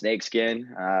green, the snake skin.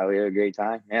 We have a great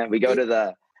time. Yeah, we go to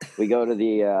the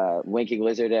Winking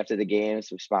Lizard after the games.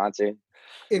 We're sponsored.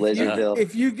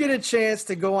 If you get a chance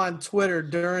to go on Twitter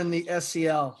during the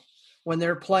SCL when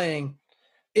they're playing,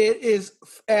 it is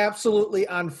absolutely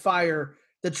on fire.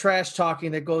 The trash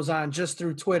talking that goes on just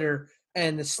through Twitter,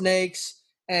 and the Snakes,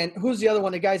 and who's the other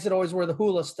one? The guys that always wear the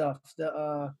hula stuff.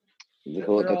 The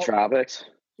Tropics.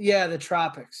 Yeah, the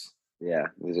Tropics. Yeah,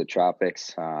 those are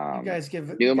Tropics. You guys give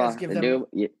them.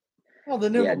 Well, the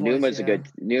Numa. Yeah, boys,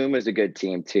 Numa's a good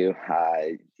team too.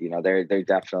 They're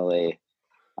definitely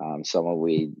someone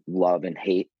we love and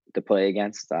hate to play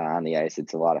against on the ice.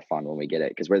 It's a lot of fun when we get it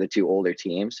because we're the two older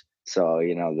teams. So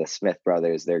the Smith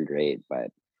brothers, they're great, but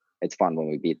it's fun when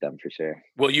we beat them for sure.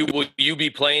 Will you be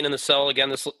playing in the cell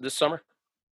again this summer?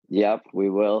 Yep,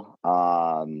 we will.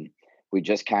 We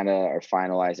just kind of are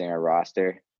finalizing our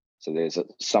roster. So there's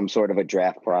some sort of a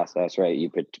draft process, right?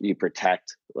 You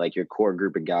protect like your core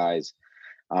group of guys,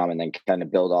 and then kind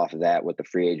of build off of that with the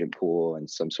free agent pool and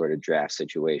some sort of draft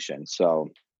situation. So,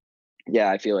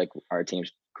 yeah, I feel like our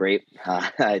team's great.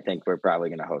 I think we're probably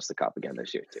going to host the Cup again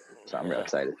this year too. So I'm real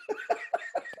excited.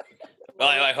 Well,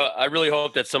 I really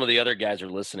hope that some of the other guys are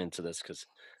listening to this because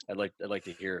I'd like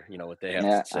to hear what they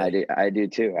have to say. I do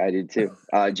too.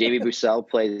 Jamie Bussell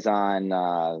plays on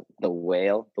the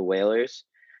Whalers.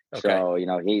 Okay. So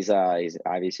he's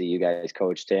obviously, you guys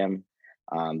coached him.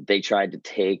 They tried to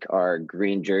take our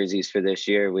green jerseys for this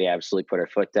year. We absolutely put our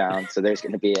foot down. So there's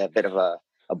going to be a bit of a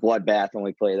bloodbath when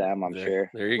we play them, I'm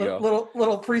sure. There you go.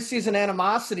 Little preseason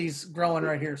animosities growing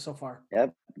right here so far.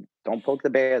 Yep. Don't poke the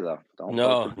bear, though.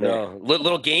 No.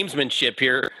 Little gamesmanship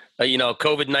here.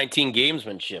 COVID-19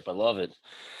 gamesmanship. I love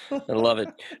it.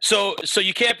 So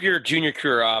you cap your junior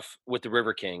career off with the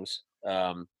River Kings,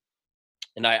 and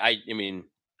I mean,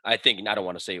 I think, I don't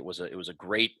want to say it was a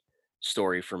great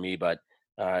story for me, but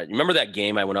you remember that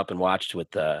game I went up and watched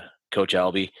with Coach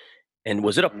Albee, and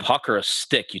was it a puck or a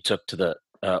stick you took to the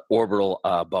orbital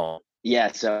bone?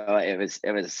 Yeah, so it was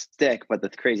a stick, but the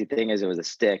crazy thing is it was a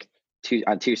stick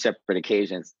on two separate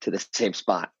occasions to the same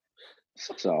spot.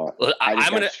 So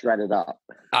I'm gonna shred it up.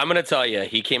 I'm gonna tell you,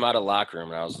 he came out of the locker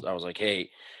room and I was like,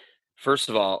 hey, first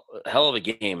of all, hell of a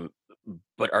game,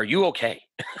 but are you okay?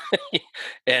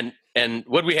 and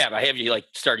what do we have? I have you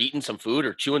start eating some food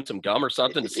or chewing some gum or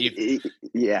something to see if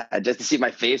just to see my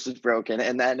face was broken.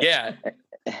 And then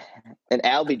and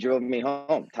Albie drove me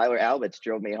home. Tyler Albitz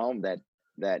drove me home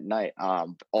that night,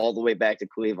 all the way back to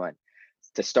Cleveland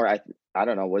to start. I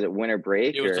don't know, was it winter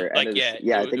break? It was I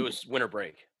think it was winter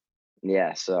break.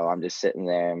 Yeah, so I'm just sitting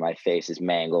there and my face is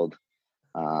mangled.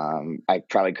 I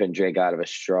probably couldn't drink out of a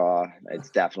straw.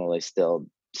 It's definitely still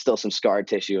some scar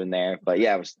tissue in there. But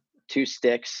yeah, it was two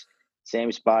sticks,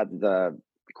 same spot. The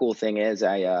cool thing is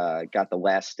I got the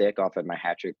last stick off of my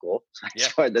hat-trick goal. So I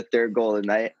scored the third goal of the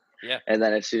night. Yeah. And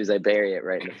then as soon as I bury it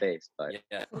right in the face. But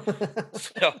yeah.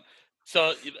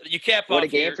 So you cap off. What a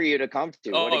game for you to come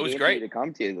to. Oh, it was great. To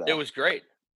come to, though. It was great.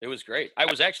 I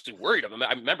was actually worried.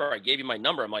 I remember I gave you my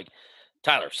number. I'm like,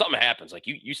 Tyler, if something happens, like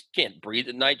you can't breathe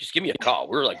at night, just give me a call.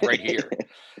 We're right here.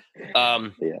 Yeah.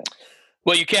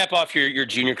 Well, you cap off your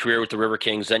junior career with the River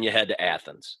Kings, then you head to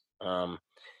Athens.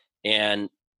 And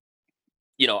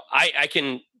I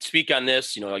can speak on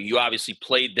this. You obviously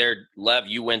played there. Lev,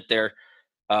 you went there.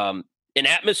 An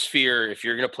atmosphere, if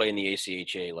you're going to play in the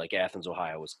ACHA, like Athens,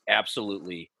 Ohio, was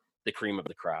absolutely the cream of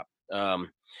the crop.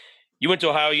 You went to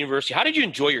Ohio University. How did you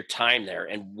enjoy your time there,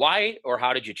 and why or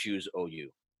how did you choose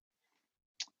OU?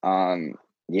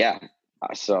 Yeah.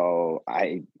 So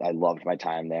I loved my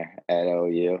time there at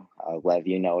OU. Lev,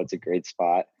 it's a great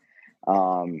spot.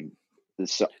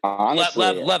 So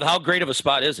honestly, Lev, how great of a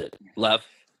spot is it, Lev?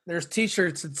 There's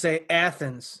T-shirts that say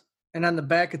Athens, and on the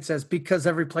back it says "because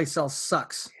every place else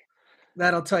sucks."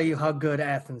 That'll tell you how good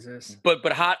Athens is.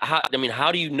 But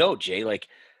how do you know, Jay?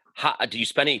 How do you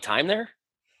spend any time there?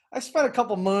 I spent a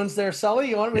couple moons there, Sully.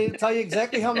 You want me to tell you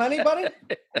exactly how many, buddy?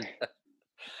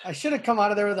 I should have come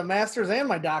out of there with a master's and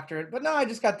my doctorate, but no, I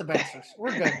just got the bachelor's.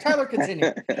 We're good. Tyler,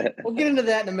 continue. We'll get into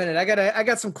that in a minute. I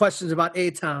got some questions about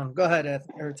A-Town. Go ahead,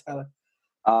 Tyler.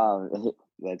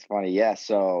 That's funny. Yeah.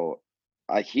 So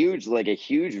a huge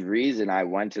reason I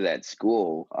went to that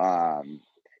school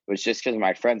was just because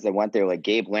my friends that went there, like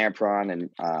Gabe Lampron, and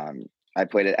I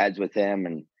played at Eds with him,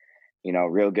 and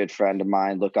real good friend of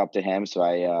mine, look up to him. So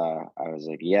I was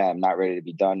like, yeah, I'm not ready to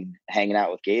be done hanging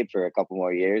out with Gabe for a couple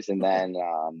more years. And then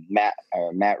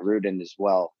Matt Rudin as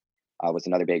well was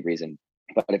another big reason.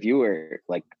 But if you were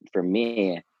like, for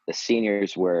me, the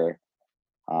seniors were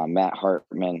Matt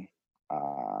Hartman.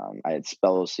 I had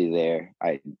Spellacy there. I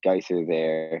had Geither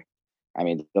there. I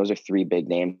mean, those are three big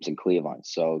names in Cleveland.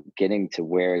 So getting to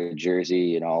wear a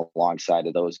jersey, alongside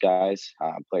of those guys,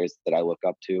 players that I look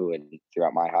up to, and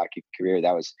throughout my hockey career,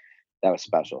 that was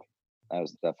special. That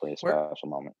was definitely a special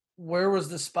moment. Where was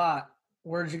the spot?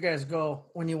 Where did you guys go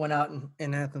when you went out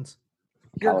in Athens?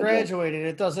 You're graduated.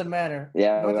 It doesn't matter.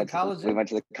 Yeah, we went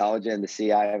to the College Inn. The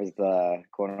CI was the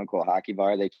quote unquote hockey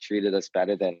bar. They treated us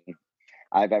better than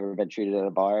I've ever been treated at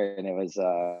a bar, and it was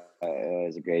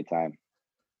a great time.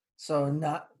 So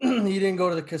you didn't go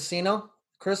to the casino,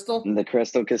 Crystal? The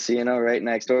Crystal Casino right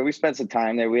next door. We spent some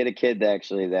time there. We had a kid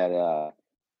that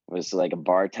was like a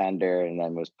bartender and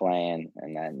then was playing,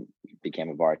 and then became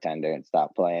a bartender and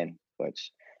stopped playing,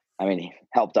 which, I mean, he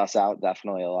helped us out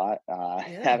definitely a lot,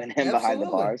 having him behind the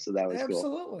bar. So that was cool.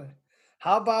 Absolutely.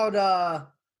 How about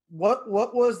what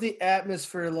was the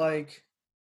atmosphere like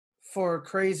for a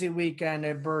crazy weekend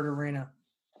at Bird Arena?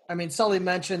 I mean, Sully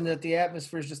mentioned that the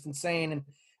atmosphere is just insane,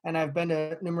 and I've been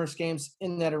to numerous games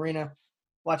in that arena,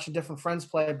 watching different friends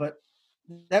play, but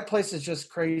that place is just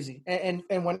crazy. And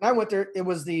when I went there, it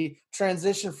was the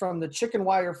transition from the chicken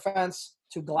wire fence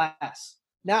to glass.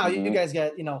 Now you guys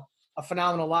get, a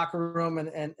phenomenal locker room,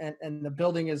 and the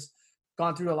building has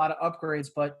gone through a lot of upgrades.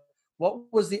 But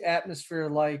what was the atmosphere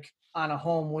like on a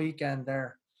home weekend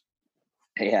there?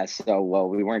 Yeah, so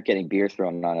we weren't getting beer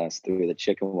thrown on us through the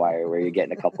chicken wire where you're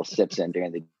getting a couple sips in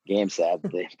during the game,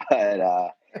 sadly.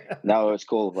 But no, it was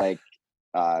cool. Like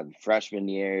freshman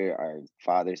year, our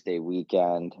Father's Day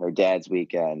weekend, or Dad's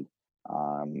weekend,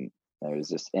 there's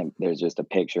just a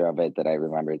picture of it that I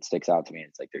remember. It sticks out to me.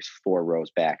 It's like there's 4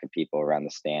 rows back of people around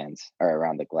the stands or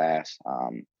around the glass.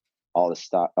 All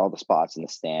the spots in the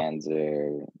stands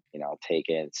are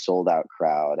taken. Sold out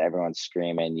crowd. Everyone's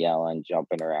screaming, yelling,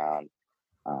 jumping around.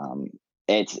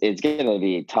 It's going to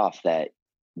be tough that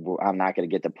I'm not going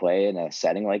to get to play in a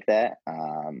setting like that.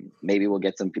 Maybe we'll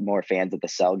get some more fans at the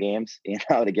Cell games,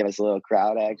 to give us a little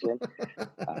crowd action.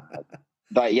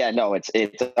 But yeah, no, it's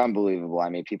unbelievable. I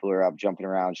mean, people are up jumping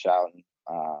around, shouting.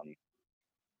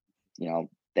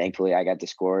 Thankfully I got to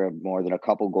score more than a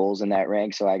couple goals in that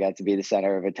rink, so I got to be the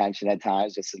center of attention at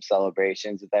times with some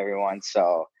celebrations with everyone.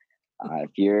 So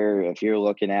if you're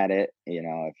looking at it,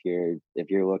 if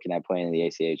you're looking at playing in the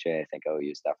ACHA, I think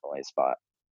OU is definitely a spot.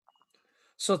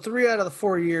 So 3 out of the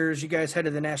 4 years you guys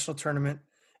headed the national tournament.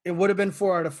 It would have been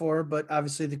 4 out of 4, but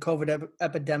obviously the COVID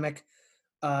epidemic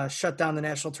shut down the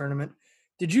national tournament.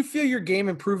 Did you feel your game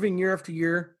improving year after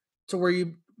year to where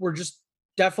you were just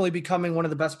definitely becoming one of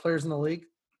the best players in the league?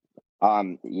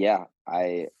 Yeah,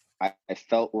 I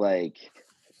felt like,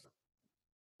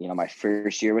 my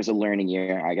first year was a learning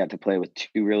year. I got to play with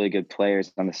 2 really good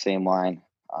players on the same line,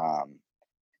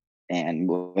 and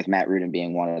with Matt Rudin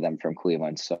being one of them from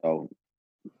Cleveland. So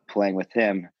playing with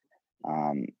him,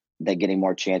 then getting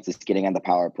more chances, getting on the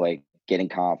power play, getting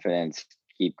confidence,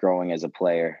 keep growing as a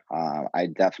player. I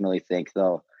definitely think,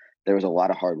 though, there was a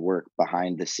lot of hard work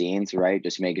behind the scenes, right?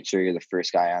 Just making sure you're the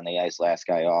first guy on the ice, last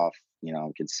guy off,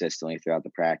 consistently throughout the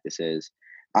practices.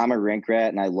 I'm a rink rat,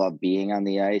 and I love being on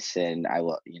the ice, and I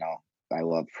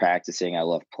love practicing. I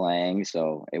love playing.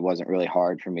 So it wasn't really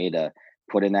hard for me to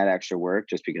put in that extra work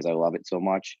just because I love it so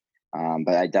much.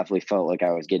 But I definitely felt like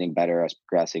I was getting better. I was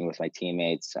progressing with my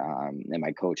teammates, and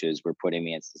my coaches were putting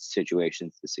me in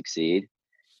situations to succeed.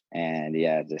 And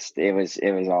yeah,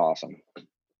 it was awesome.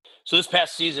 So this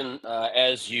past season,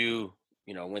 as you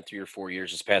went through your 4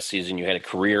 years, this past season you had a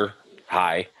career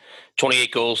high,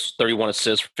 28 goals, 31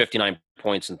 assists, 59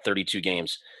 points in 32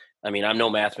 games. I mean, I'm no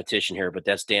mathematician here, but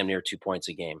that's damn near 2 points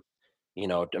a game.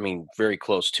 Very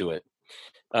close to it.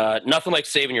 Nothing like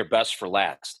saving your best for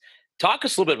last. Talk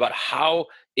us a little bit about how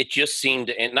it just seemed,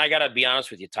 and I got to be honest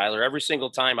with you, Tyler, every single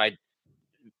time I'd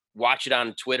watch it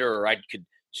on Twitter or I could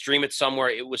stream it somewhere,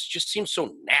 it was just seemed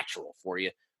so natural for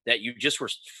you that you just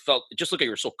looked like you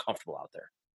were so comfortable out there.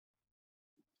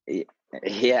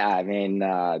 Yeah, I mean,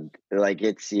 like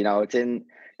it's it's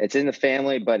in the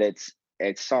family, but it's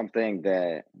something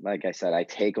that, like I said, I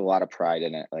take a lot of pride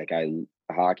in it. Like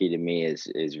hockey to me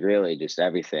is really just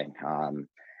everything.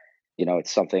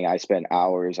 It's something I spend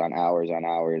hours on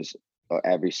hours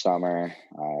every summer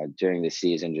during the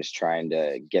season, just trying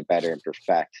to get better and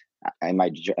perfect. In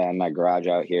my garage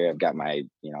out here, I've got my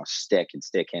stick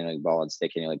handling ball and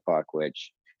stick handling puck,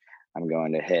 which I'm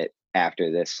going to hit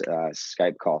after this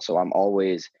Skype call. So I'm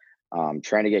always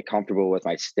trying to get comfortable with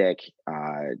my stick,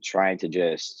 trying to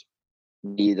just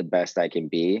be the best I can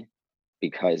be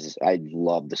because I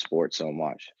love the sport so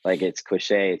much. Like, it's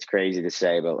cliche, it's crazy to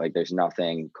say, but like there's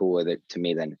nothing cooler to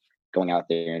me than going out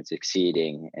there and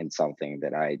succeeding in something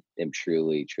that I am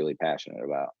truly, truly passionate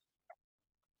about.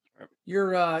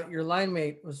 Your line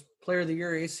mate was Player of the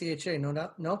Year ACHA, no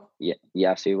doubt. No. Yeah,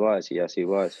 yes, he was. Yes, he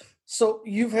was. So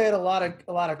you've had a lot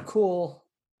of cool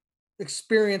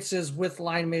experiences with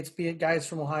line mates, be it guys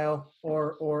from Ohio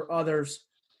or others.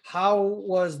 How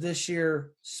was this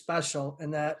year special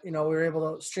in that, we were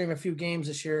able to stream a few games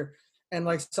this year, and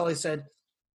like Sully said,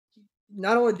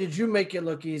 not only did you make it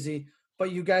look easy,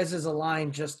 but you guys as a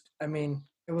line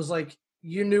it was like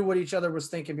you knew what each other was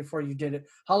thinking before you did it.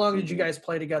 How long did you guys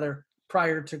play together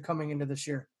prior to coming into this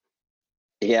year?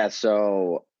 Yeah,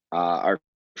 so our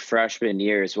freshman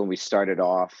year is when we started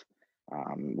off.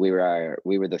 We were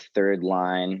the third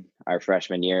line our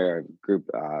freshman year. A group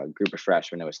of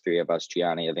freshmen. It was three of us: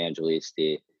 Gianni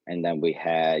Evangelisti, and then we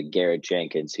had Garrett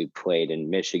Jenkins, who played in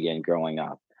Michigan growing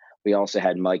up. We also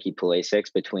had Mikey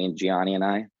Pulisic between Gianni and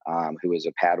I, who was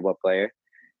a Padua player.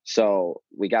 So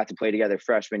we got to play together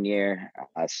freshman year.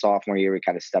 Sophomore year, we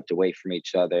kind of stepped away from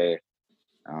each other.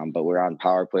 But we're on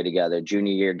power play together.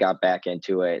 Junior year, got back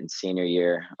into it, and senior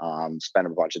year, spent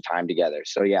a bunch of time together.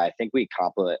 So yeah, I think we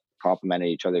complemented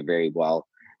each other very well.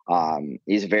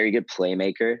 He's a very good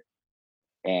playmaker,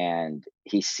 and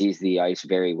he sees the ice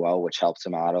very well, which helps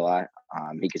him out a lot.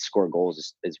 He could score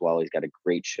goals as well. He's got a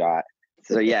great shot.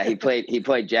 So yeah, he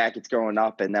played Jackets growing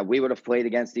up, and then we would have played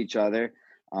against each other.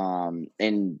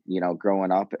 And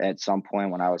growing up at some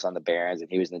point when I was on the Barons and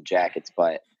he was in the Jackets,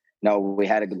 but no, we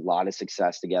had a lot of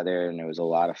success together and it was a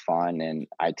lot of fun. And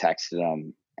I texted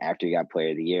him after he got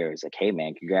Player of the Year. I was like, "Hey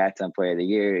man, congrats on Player of the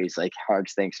Year." He's like,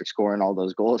 "Harge, thanks for scoring all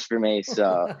those goals for me."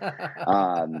 So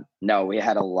no, we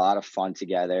had a lot of fun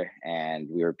together and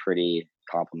we were pretty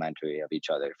complimentary of each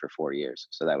other for 4 years.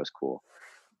 So that was cool.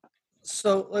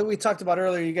 So like we talked about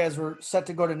earlier, you guys were set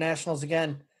to go to nationals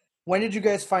again. When did you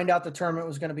guys find out the tournament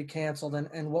was going to be canceled,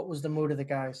 and what was the mood of the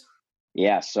guys?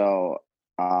 Yeah, so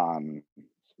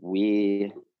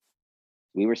we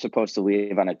were supposed to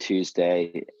leave on a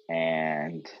Tuesday,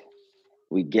 and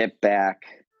we get back.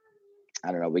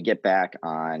 I don't know. We get back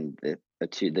on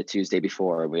the Tuesday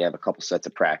before. We have a couple sets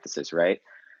of practices, right?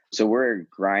 So we're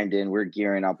grinding, we're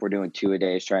gearing up, we're doing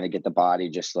 2-a-days, trying to get the body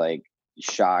just like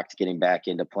shocked, getting back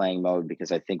into playing mode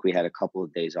because I think we had a couple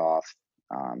of days off,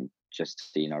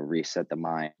 just to reset the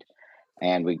mind.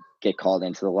 And we get called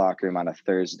into the locker room on a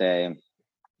Thursday,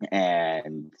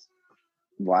 and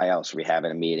why else? We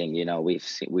having a meeting.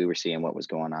 We were seeing what was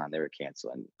going on. They were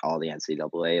canceling all the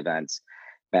NCAA events,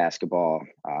 basketball,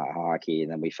 hockey,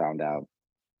 and then we found out.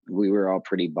 We were all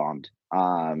pretty bummed.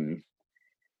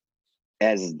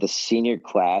 As the senior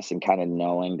class and kind of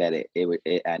knowing that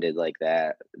it ended like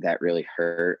that really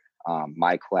hurt.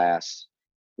 My class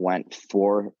went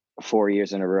four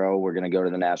years in a row. We're going to go to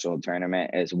the national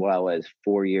tournament, as well as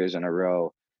 4 years in a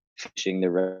row finishing the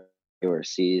regular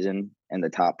season in the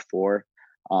top four,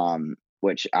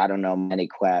 which I don't know many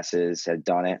classes have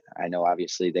done it. I know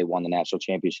obviously they won the national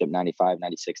championship 95,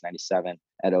 96, 97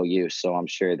 at OU. So I'm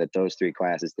sure that those three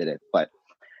classes did it, but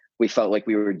we felt like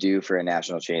we were due for a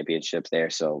national championship there.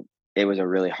 So it was a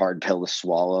really hard pill to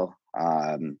swallow.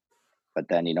 But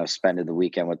then, spending the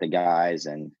weekend with the guys,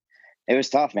 and it was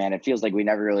tough, man. It feels like we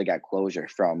never really got closure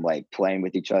from like playing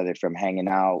with each other, from hanging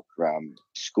out, from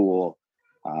school.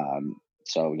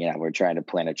 So yeah, we're trying to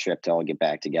plan a trip to all get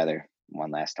back together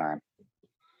one last time.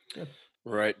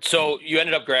 Right. So you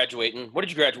ended up graduating. What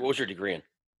did you graduate? What was your degree in?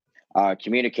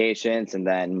 Communications, and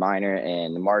then minor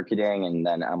in marketing, and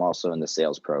then I'm also in the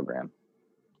sales program.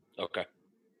 Okay.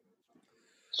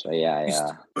 So yeah,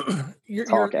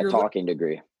 talking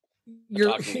degree.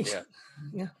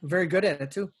 Yeah, very good at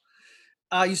it too.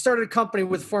 You started a company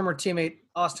with former teammate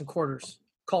Austin Quarters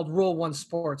called Rule One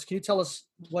Sports. Can you tell us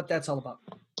what that's all about?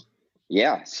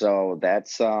 Yeah, so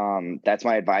that's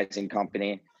my advising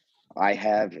company. I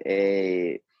have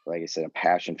like I said, a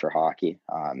passion for hockey.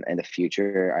 In the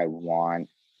future, I want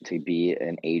to be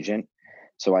an agent.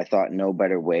 So I thought no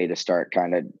better way to start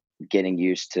kind of getting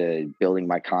used to building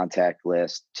my contact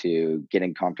list, to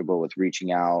getting comfortable with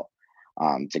reaching out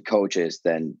to coaches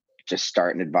than just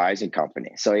start an advising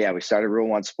company. So yeah, we started Rule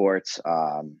One Sports.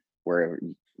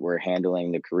 We're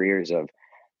handling the careers of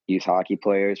youth hockey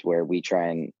players, where we try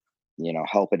and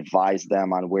help advise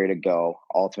them on where to go.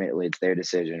 Ultimately, it's their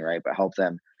decision, right? But help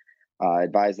them.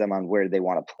 Advise them on where they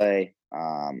want to play,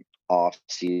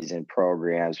 off-season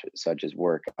programs such as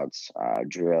workouts,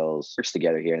 drills, works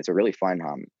together here. And it's a really fun,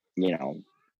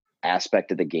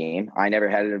 aspect of the game. I never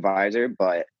had an advisor,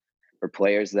 but for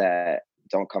players that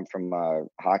don't come from a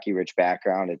hockey rich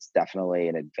background, it's definitely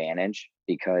an advantage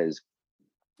because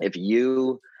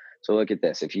so look at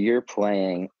this, if you're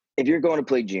going to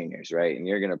play juniors, right, and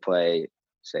you're going to play,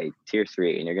 say, tier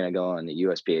 3, and you're going to go in the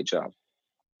USPHL,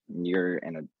 and you're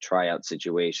in a tryout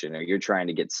situation, or you're trying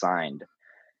to get signed,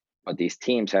 but these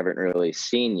teams haven't really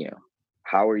seen you.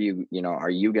 How are you, are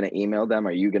you going to email them?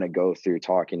 Are you going to go through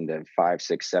talking to 5,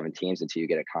 6, 7 teams until you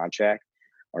get a contract?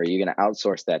 Or are you going to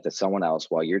outsource that to someone else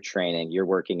while you're training, you're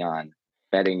working on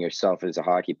bettering yourself as a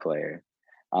hockey player?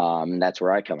 And that's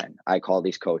where I come in. I call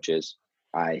these coaches.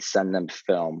 I send them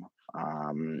film.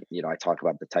 I talk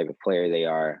about the type of player they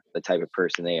are, the type of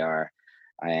person they are,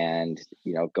 and,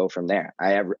 go from there.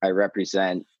 I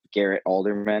represent Garrett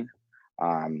Alderman.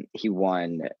 He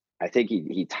won, I think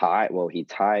he tied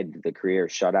the career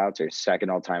shutouts, or second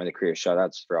all time in the career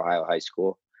shutouts for Ohio high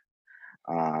school.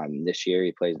 This year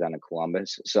he plays down in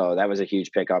Columbus. So that was a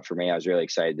huge pickup for me. I was really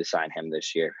excited to sign him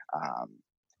this year.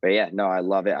 But yeah, no, I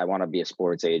love it. I want to be a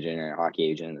sports agent or a hockey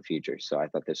agent in the future. So I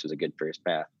thought this was a good first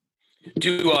path.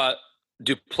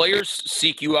 Do players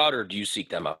seek you out, or do you seek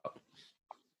them out?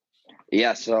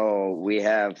 Yeah, so we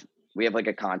have like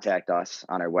a contact us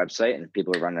on our website, and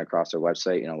people are running across our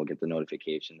website, we'll get the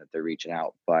notification that they're reaching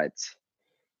out. But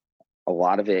a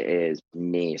lot of it is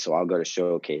me. So I'll go to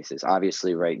showcases.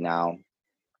 Obviously right now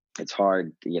it's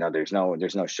hard, there's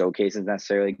no showcases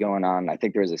necessarily going on. I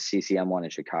think there was a CCM one in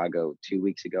Chicago 2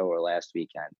 weeks ago or last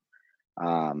weekend.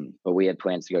 But we had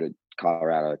plans to go to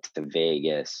Colorado, to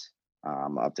Vegas,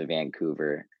 up to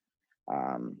Vancouver.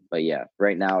 But yeah,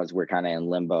 right now we're kind of in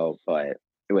limbo, but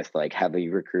with like heavy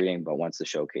recruiting. But once the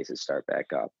showcases start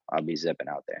back up, I'll be zipping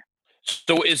out there.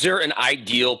 So is there an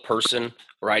ideal person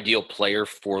or ideal player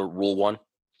for Rule 1?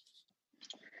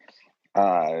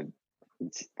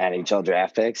 NHL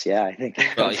draft picks. Yeah, I think.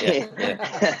 Well,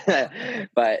 yeah.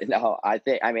 But no,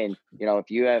 if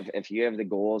you have the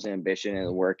goals and ambition and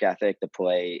the work ethic to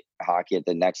play hockey at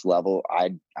the next level,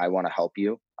 I want to help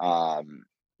you. I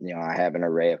have an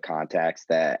array of contacts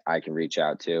that I can reach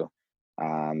out to,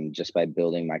 just by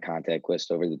building my contact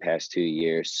list over the past 2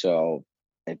 years. So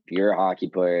if you're a hockey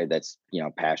player that's,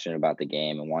 passionate about the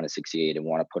game and want to succeed and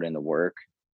want to put in the work,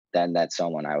 then that's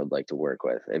someone I would like to work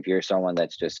with. If you're someone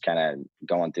that's just kind of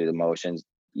going through the motions,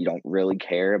 you don't really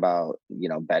care about,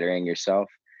 bettering yourself,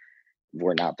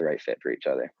 we're not the right fit for each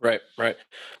other. Right.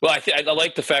 Well, I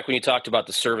like the fact when you talked about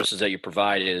the services that you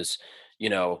provide is,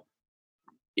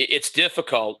 it's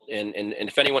difficult. And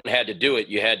if anyone had to do it,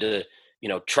 you had to,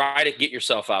 try to get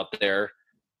yourself out there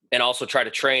and also try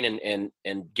to train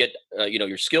and get,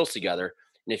 your skills together.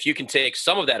 And if you can take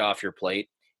some of that off your plate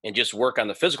and just work on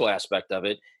the physical aspect of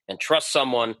it and trust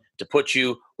someone to put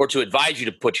you or to advise you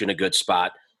to put you in a good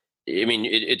spot, I mean,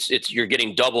 it's you're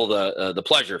getting double the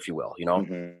pleasure, if you will,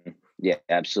 Mm-hmm. Yeah,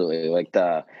 absolutely. Like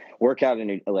the workout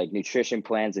and like nutrition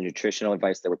plans and nutritional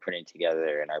advice that we're putting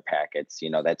together in our packets,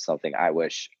 that's something I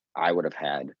wish I would have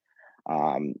had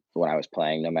when I was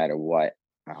playing, no matter what.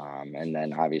 And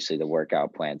then obviously the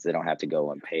workout plans, they don't have to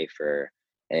go and pay for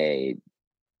a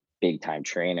big time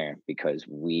trainer because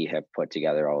we have put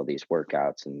together all of these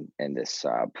workouts and this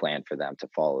plan for them to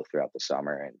follow throughout the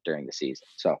summer and during the season.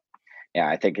 So yeah,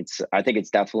 I think it's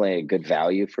definitely a good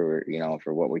value for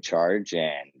what we charge.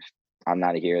 And I'm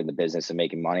not here in the business of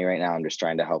making money right now. I'm just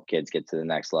trying to help kids get to the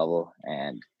next level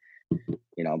and,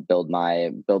 build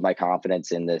my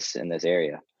confidence in this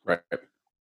area. Right.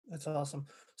 That's awesome.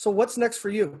 So what's next for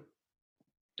you?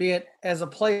 Be it as a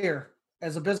player,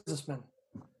 as a businessman?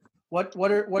 What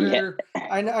are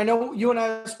I know you and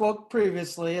I spoke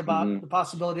previously about the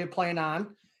possibility of playing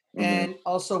on, and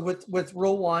also with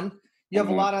Rule 1, you have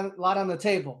a lot on the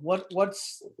table.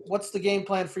 What's the game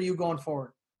plan for you going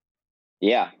forward?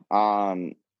 Yeah.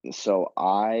 So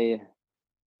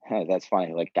that's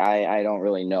funny. Like I don't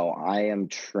really know. I am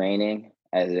training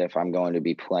as if I'm going to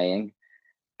be playing,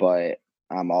 but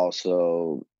I'm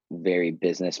also very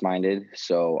business minded.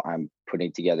 So I'm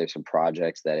putting together some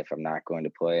projects that if I'm not going to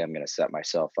play, I'm going to set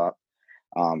myself up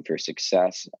for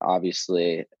success.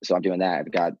 Obviously, so I'm doing that.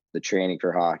 I've got the training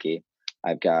for hockey.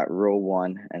 I've got Rule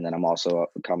 1, and then I'm also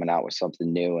coming out with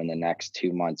something new in the next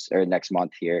 2 months or next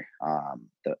month here.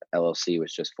 The LLC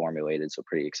was just formulated, so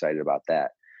pretty excited about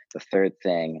that. The third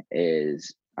thing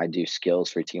is I do skills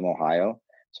for Team Ohio.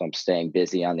 So I'm staying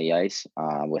busy on the ice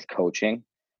with coaching,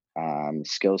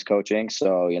 skills coaching.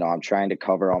 So, I'm trying to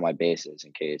cover all my bases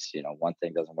in case, one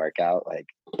thing doesn't work out. Like,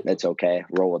 it's okay.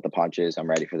 Roll with the punches. I'm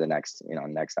ready for the next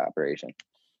operation.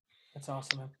 That's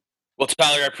awesome, man. Well,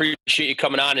 Tyler, I appreciate you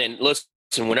coming on. And listen,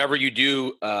 listen, whenever you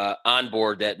do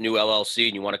onboard that new LLC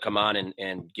and you want to come on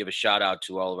and give a shout out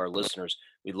to all of our listeners,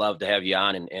 we'd love to have you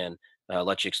on and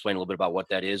let you explain a little bit about what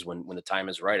that is when the time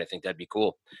is right. I think that'd be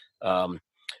cool.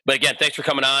 But again, thanks for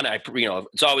coming on.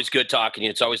 It's always good talking to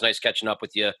you. It's always nice catching up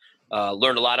with you.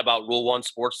 Learned a lot about Rule 1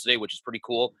 Sports today, which is pretty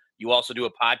cool. You also do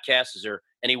a podcast. Is there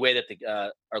any way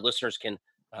that our listeners can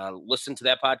listen to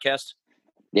that podcast?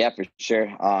 Yeah, for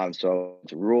sure. So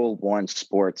it's Rule 1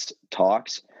 Sports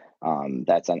Talks.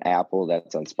 That's on Apple,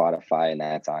 that's on Spotify, and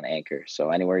that's on Anchor.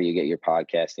 So anywhere you get your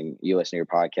podcasting, you listen to your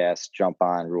podcast, jump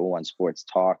on Rule 1 Sports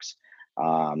Talks.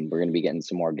 We're going to be getting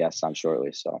some more guests on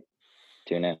shortly, so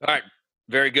tune in. All right.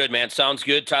 Very good, man. Sounds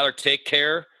good. Tyler, take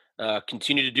care.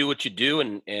 Continue to do what you do,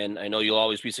 and I know you'll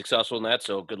always be successful in that,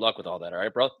 so good luck with all that. All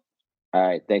right, bro? All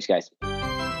right. Thanks, guys.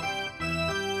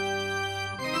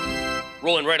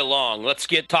 Rolling right along, let's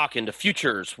get talking to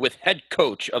futures with head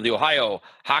coach of the Ohio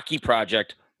Hockey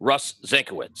Project, Russ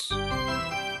Zankowitz.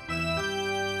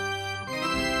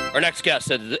 Our next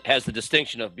guest has the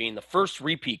distinction of being the first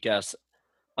repeat guest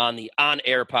on the On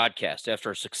Air podcast.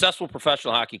 After a successful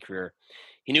professional hockey career,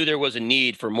 he knew there was a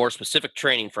need for more specific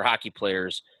training for hockey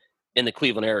players in the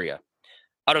Cleveland area.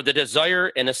 Out of the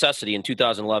desire and necessity in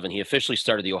 2011, he officially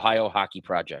started the Ohio Hockey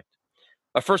Project,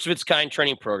 a first-of-its-kind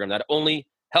training program that only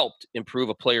helped improve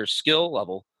a player's skill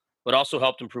level, but also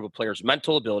helped improve a player's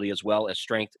mental ability as well as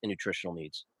strength and nutritional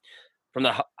needs. From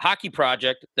the Hockey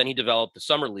Project, then he developed the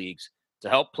summer leagues to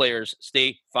help players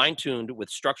stay fine-tuned with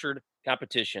structured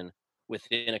competition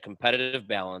within a competitive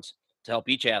balance to help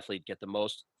each athlete get the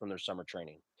most from their summer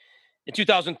training. In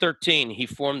 2013, he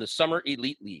formed the Summer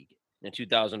Elite League. In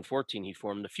 2014, he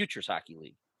formed the Futures Hockey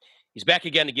League. He's back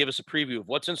again to give us a preview of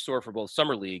what's in store for both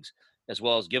summer leagues, as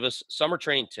well as give us summer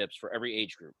training tips for every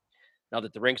age group, now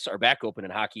that the rinks are back open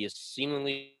and hockey is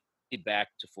seemingly back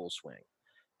to full swing.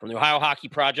 From the Ohio Hockey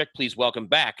Project, please welcome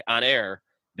back on air,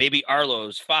 baby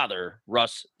Arlo's father,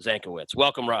 Russ Zankowitz.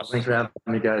 Welcome, Russ. Thanks for having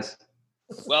me, guys.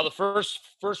 Well, the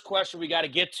first question we got to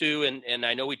get to, and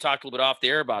I know we talked a little bit off the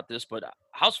air about this, but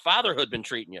how's fatherhood been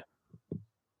treating you?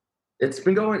 It's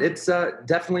been going. It's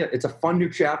definitely it's a fun new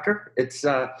chapter. It's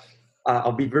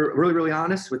I'll be really, really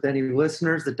honest with any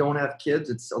listeners that don't have kids.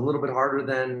 It's a little bit harder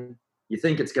than you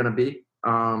think it's going to be.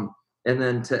 And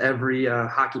then to every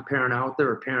hockey parent out there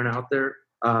or parent out there,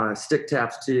 stick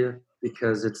taps to you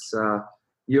because it's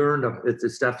you earned them.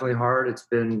 It's definitely hard. It's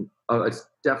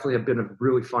definitely been a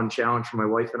really fun challenge for my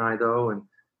wife and I, though. And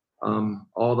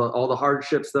all the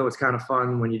hardships, though, it's kind of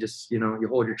fun when you just you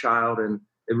hold your child, and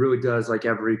it really does, like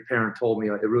every parent told me,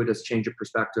 it really does change your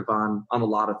perspective on a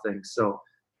lot of things. So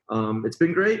it's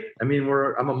been great. I mean,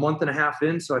 I'm a month and a half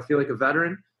in, so I feel like a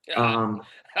veteran.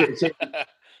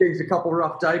 Changed a couple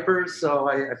rough diapers, so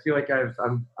I feel like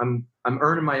I'm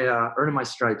earning my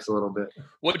stripes a little bit.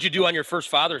 What did you do on your first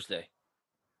Father's Day?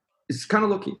 It's kind of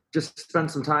lucky. Just spend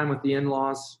some time with the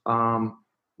in-laws.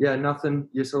 Yeah, nothing.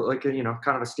 Just like kind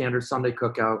of a standard Sunday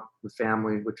cookout with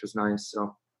family, which was nice.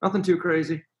 So nothing too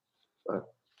crazy. But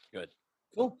good.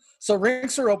 Cool. So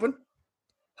rinks are open.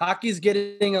 Hockey's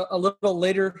getting a little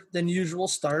later than usual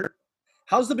start.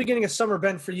 How's the beginning of summer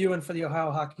been for you and for the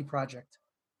Ohio Hockey Project?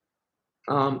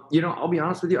 I'll be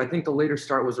honest with you. I think the later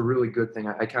start was a really good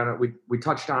thing. We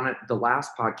touched on it the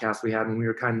last podcast we had when we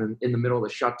were kind of in the middle of the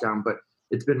shutdown, but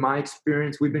it's been my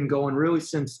experience. We've been going really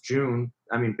since June.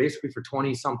 I mean, basically for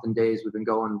 20-something days, we've been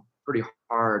going pretty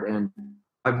hard. And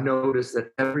I've noticed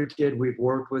that every kid we've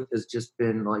worked with has just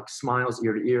been like smiles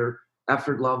ear to ear,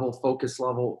 effort level, focus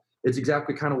level. It's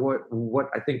exactly kind of what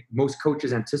I think most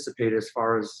coaches anticipate as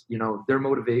far as, their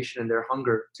motivation and their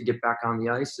hunger to get back on the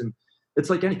ice. And it's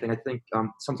like anything. I think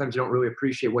sometimes you don't really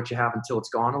appreciate what you have until it's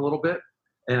gone a little bit.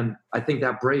 And I think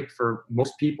that break for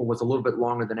most people was a little bit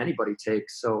longer than anybody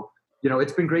takes. So,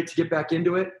 it's been great to get back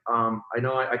into it. I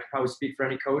know I could probably speak for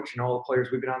any coach and all the players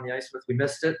we've been on the ice with. We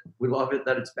missed it. We love it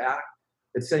that it's back.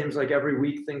 It seems like every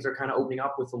week things are kind of opening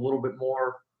up with a little bit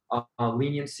more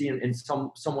leniency and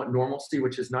somewhat normalcy,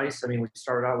 which is nice. I mean, we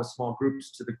started out with small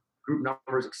groups to the group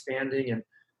numbers expanding. And,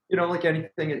 like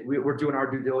anything, we're doing our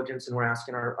due diligence and we're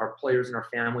asking our players and our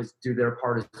families to do their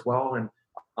part as well. And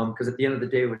because at the end of the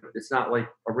day, it's not like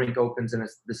a rink opens and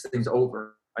this thing's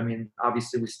over. I mean,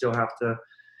 obviously we still have to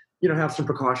have some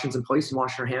precautions in place and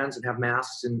wash our hands and have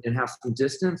masks and have some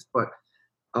distance. But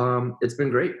it's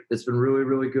been great. It's been really,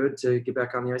 really good to get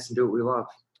back on the ice and do what we love.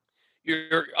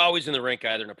 You're always in the rink,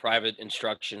 either in a private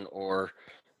instruction or,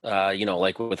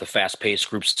 like with a fast-paced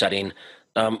group setting.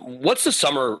 What's the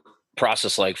summer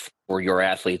process like for your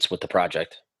athletes with the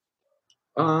project?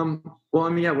 Well, I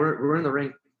mean, yeah, we're in the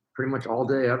rink pretty much all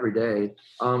day, every day.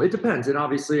 It depends. And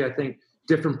obviously, I think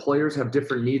different players have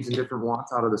different needs and different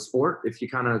wants out of the sport. If you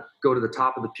kind of go to the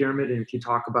top of the pyramid and if you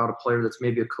talk about a player that's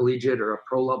maybe a collegiate or a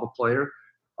pro level player,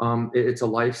 it's a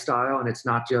lifestyle and it's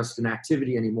not just an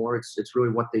activity anymore. It's really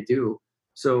what they do.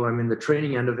 So, I mean, the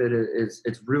training end of it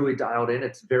it's really dialed in.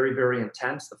 It's very, very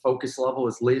intense. The focus level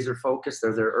is laser focused.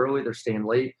 They're there early, they're staying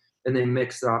late, and they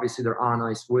mix, obviously, they're on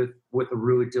ice with a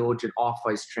really diligent off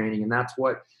ice training. And that's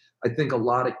what I think a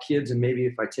lot of kids, and maybe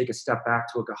if I take a step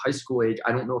back to like a high school age,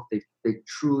 I don't know if they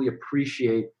truly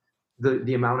appreciate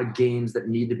the amount of games that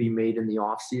need to be made in the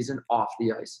off season, off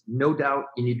the ice. No doubt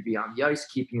you need to be on the ice,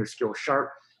 keeping your skills sharp.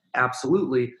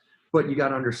 Absolutely. But you got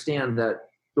to understand that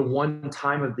the one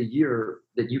time of the year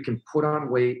that you can put on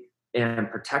weight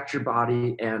and protect your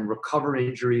body and recover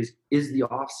injuries is the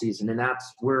off season. And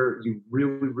that's where you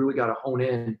really, really got to hone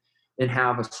in and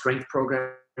have a strength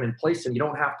program in place. And you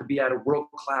don't have to be at a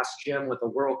world-class gym with a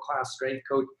world-class strength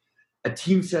coach. A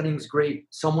team setting's great,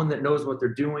 someone that knows what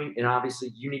they're doing. And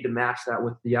obviously you need to match that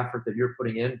with the effort that you're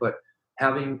putting in. But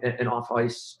having an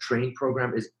off-ice training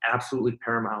program is absolutely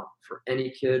paramount for any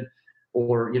kid.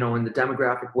 Or, in the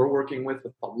demographic we're working with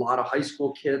a lot of high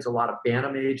school kids, a lot of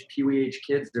Bantam age, Pee Wee age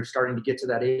kids, they're starting to get to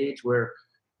that age where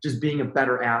just being a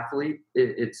better athlete,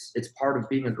 it's part of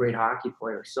being a great hockey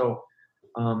player. So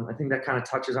I think that kind of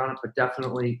touches on it, but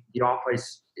definitely the off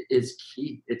ice is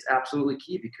key. It's absolutely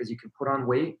key because you can put on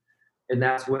weight, and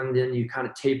that's when then you kind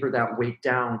of taper that weight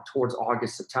down towards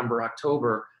August, September,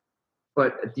 October.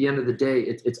 But at the end of the day,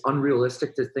 it's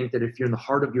unrealistic to think that if you're in the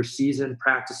heart of your season,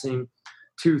 practicing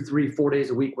 2, 3, 4 days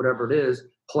a week, whatever it is,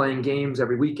 playing games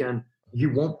every weekend,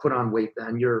 you won't put on weight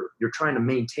then. You're trying to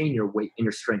maintain your weight and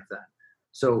your strength then.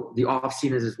 So the off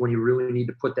season is when you really need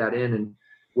to put that in, and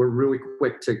we're really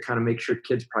quick to kind of make sure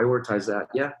kids prioritize that.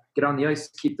 Yeah, get on the ice,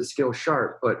 keep the skills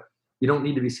sharp, but you don't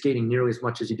need to be skating nearly as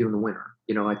much as you do in the winter.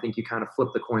 I think you kind of flip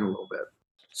the coin a little bit.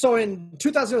 So in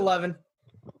 2011,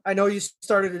 I know you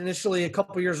started initially a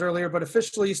couple years earlier, but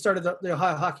officially you started the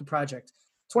Ohio Hockey Project.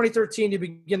 2013, you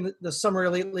begin the Summer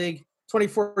Elite League.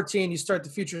 2014, you start the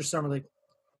Future Summer League.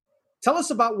 Tell us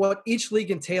about what each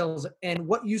league entails and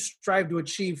what you strive to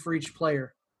achieve for each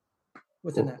player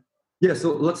within that. Yeah,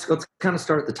 so let's kind of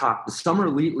start at the top. The Summer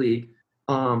Elite League,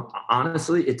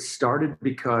 honestly, it started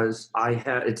because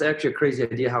it's actually a crazy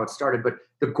idea how it started, but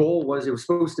the goal was it was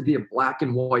supposed to be a black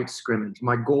and white scrimmage.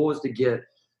 My goal was to get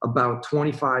about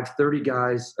 25, 30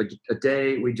 guys a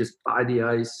day. We just buy the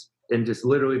ice and just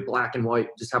literally black and white,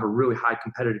 just have a really high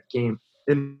competitive game.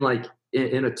 And like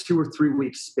in a 2 or 3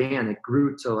 week span, it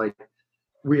grew to like,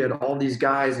 we had all these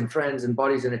guys and friends and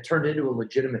buddies, and it turned into a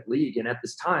legitimate league. And at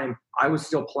this time I was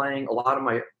still playing. A lot of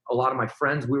my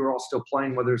friends, we were all still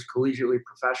playing, whether it's collegiately,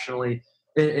 professionally.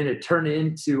 And it turned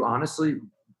into, honestly,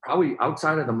 probably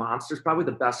outside of the Monsters, probably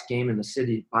the best game in the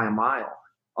city by a mile.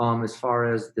 As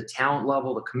far as the talent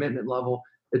level, the commitment level,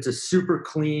 it's a super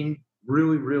clean,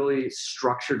 really, really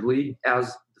structured league, as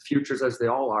the Futures as they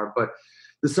all are. But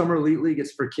the Summer Elite League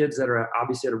is for kids that are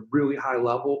obviously at a really high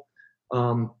level.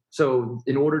 So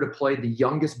in order to play the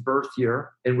youngest birth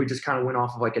year, and we just kind of went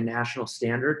off of like a national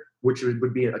standard, which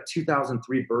would be a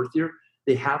 2003 birth year,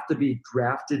 they have to be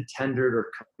drafted, tendered,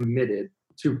 or committed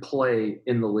to play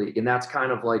in the league. And that's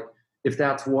kind of like, if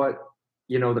that's what,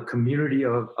 the community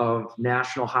of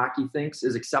national hockey thinks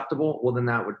is acceptable, well, then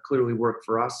that would clearly work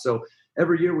for us. So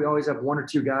every year we always have 1 or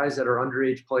 2 guys that are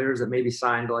underage players that maybe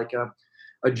signed like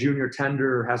a junior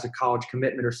tender or has a college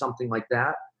commitment or something like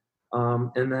that.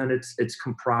 And then it's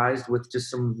comprised with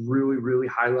just some really, really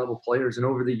high level players. And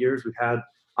over the years, we've had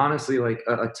honestly like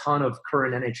a ton of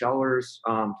current NHLers,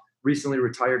 recently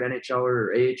retired NHLer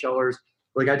or AHLers.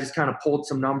 Like I just kind of pulled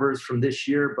some numbers from this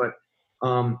year, but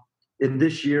in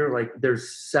this year, like there's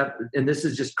 7, and this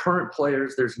is just current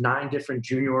players. There's 9 different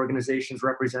junior organizations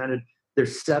represented.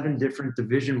 There's 7 different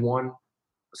Division I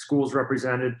schools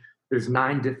represented. There's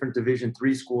 9 different Division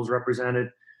III schools represented.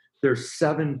 There's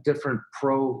 7 different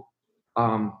pro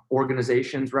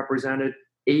organizations represented,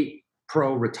 8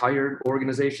 pro retired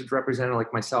organizations represented,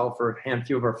 like myself or a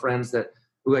handful of our friends that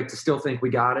we like to still think we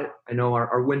got it. I know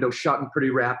our window's shutting pretty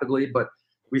rapidly, but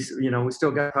we still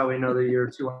got probably another year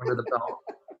or 2 under the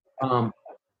belt.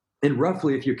 And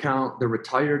roughly, if you count the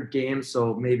retired games,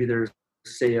 so maybe there's,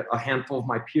 say, a handful of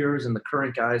my peers and the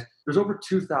current guys, there's over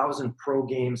 2,000 pro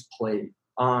games played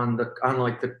on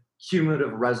like the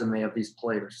cumulative resume of these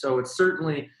players. So it's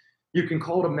certainly, you can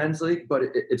call it a men's league, but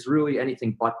it's really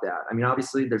anything but that. I mean,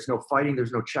 obviously there's no fighting,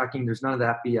 there's no checking, there's none of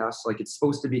that BS. Like it's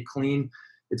supposed to be clean.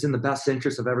 It's in the best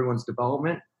interest of everyone's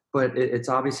development, but it's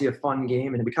obviously a fun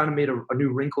game. And we kind of made a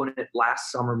new wrinkle in it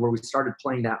last summer where we started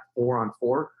playing that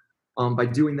 4-on-4. By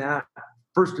doing that,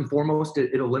 first and foremost,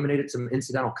 it eliminated some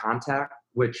incidental contact,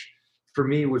 which for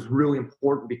me was really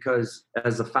important because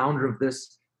as the founder of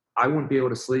this, I wouldn't be able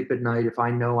to sleep at night if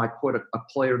I know I put a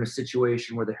player in a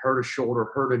situation where they hurt a shoulder,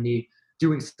 hurt a knee,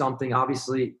 doing something.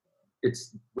 Obviously,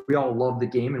 we all love the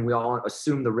game and we all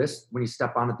assume the risk when you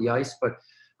step onto the ice, but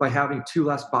by having 2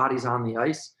 less bodies on the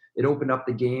ice, it opened up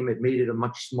the game. It made it a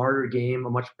much smarter game, a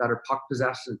much better puck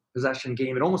possession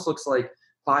game. It almost looks like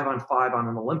 5-on-5 on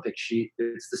an Olympic sheet.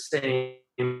 It's the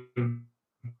same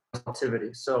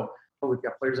activity. So we've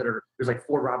got players there's like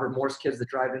 4 Robert Morris kids that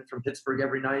drive in from Pittsburgh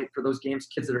every night for those games,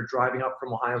 kids that are driving up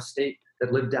from Ohio State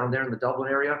that live down there in the Dublin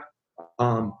area.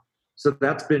 So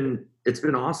it's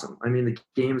been awesome. I mean, the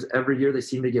games every year, they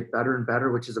seem to get better and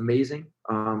better, which is amazing.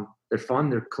 They're fun.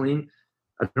 They're clean.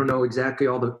 I don't know exactly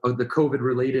all the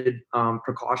COVID-related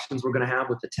precautions we're going to have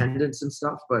with attendance and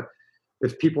stuff, but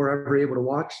if people are ever able to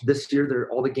watch this year,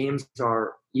 all the games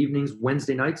are evenings,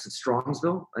 Wednesday nights at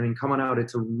Strongsville. I mean, coming out,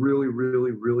 it's a really,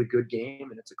 really, really good game,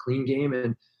 and it's a clean game.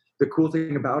 And the cool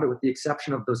thing about it, with the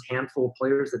exception of those handful of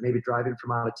players that maybe drive in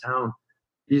from out of town,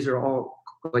 these are all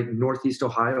like Northeast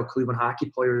Ohio, Cleveland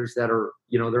hockey players that are,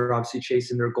 they're obviously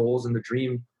chasing their goals and the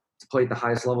dream to play at the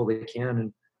highest level they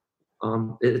can.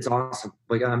 And it's awesome.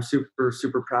 Like, I'm super,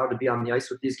 super proud to be on the ice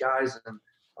with these guys. And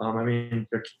I mean,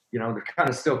 they're kind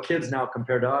of still kids now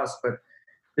compared to us, but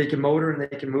they can motor and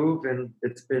they can move. And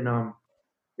it's been, I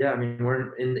mean,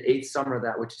 we're in the 8th summer of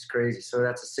that, which is crazy. So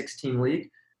that's a 16 league.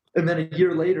 And then a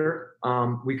year later,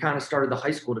 we kind of started the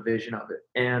high school division of it.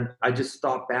 And I just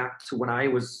thought back to when I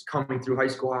was coming through high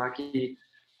school hockey,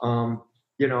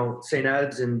 St.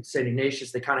 Ed's and St.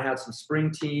 Ignatius, they kind of had some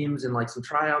spring teams and like some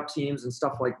tryout teams and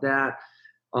stuff like that.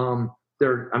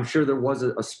 I'm sure there was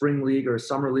a spring league or a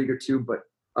summer league or two, but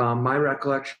my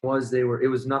recollection was it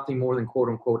was nothing more than quote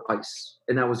unquote ice.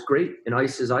 And that was great. And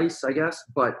ice is ice, I guess.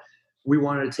 But we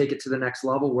wanted to take it to the next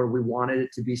level where we wanted it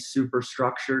to be super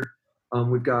structured.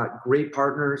 We've got great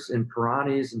partners in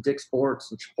Pirani's and Dick's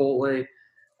Sports and Chipotle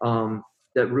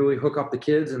that really hook up the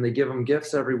kids, and they give them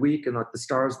gifts every week and like the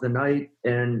stars of the night.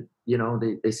 And,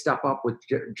 they step up with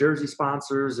jersey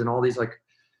sponsors and all these like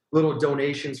little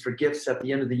donations for gifts at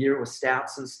the end of the year with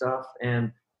stats and stuff.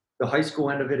 And the high school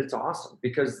end of it, it's awesome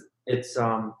because it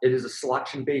is a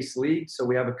selection-based league. So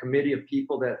we have a committee of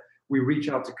people that we reach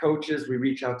out to coaches, we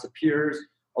reach out to peers.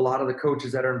 A lot of the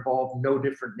coaches that are involved know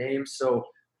different names. So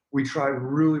we try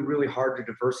really, really hard to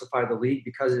diversify the league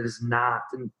because it is not,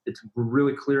 and we're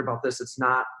really clear about this, it's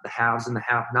not the haves and the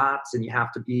have-nots, and you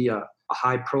have to be a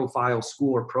high-profile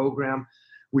school or program.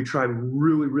 We try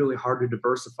really, really hard to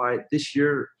diversify it. This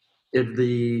year,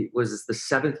 the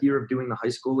 7th year of doing the high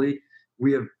school league.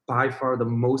 We have by far the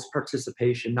most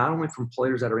participation, not only from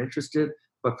players that are interested,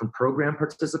 but from program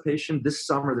participation. This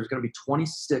summer, there's going to be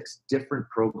 26 different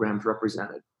programs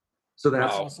represented. So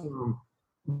that's awesome.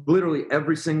 Literally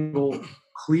every single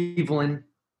Cleveland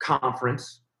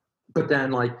conference. But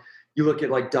then like you look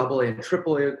at like AA and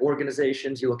AAA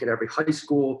organizations, you look at every high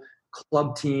school,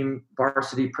 club team,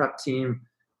 varsity prep team,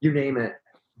 you name it,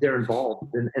 they're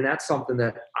involved. And that's something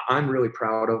that I'm really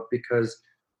proud of because,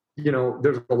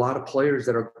 there's a lot of players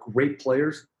that are great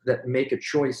players that make a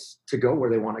choice to go where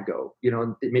they want to go.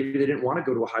 Maybe they didn't want to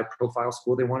go to a high profile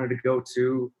school. They wanted to go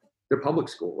to their public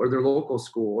school or their local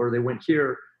school, or they went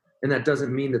here. And that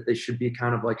doesn't mean that they should be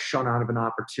kind of like shut out of an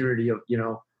opportunity of,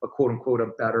 a quote unquote, a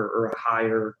better or a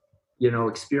higher,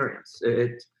 experience.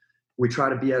 We try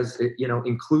to be as,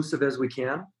 inclusive as we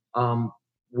can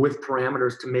with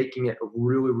parameters to making it a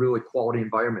really, really quality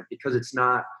environment, because it's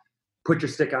not put your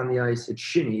stick on the ice, it's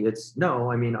shinny.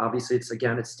 Obviously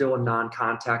it's still a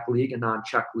non-contact league, a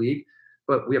non-check league,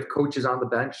 but we have coaches on the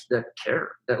bench that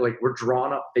care, that like we're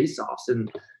drawing up face-offs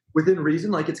and within reason.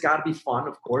 Like it's got to be fun,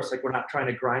 of course. Like we're not trying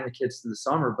to grind the kids through the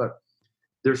summer, but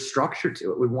there's structure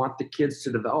to it. We want the kids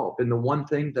to develop. And the one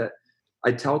thing that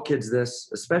I tell kids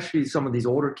this, especially some of these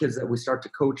older kids that we start to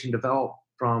coach and develop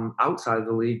from outside of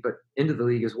the league, but into the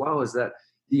league as well, is that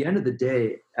at the end of the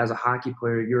day, as a hockey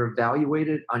player, you're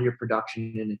evaluated on your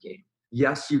production in a game.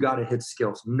 Yes, you got to hit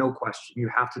skills, no question. You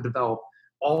have to develop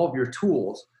all of your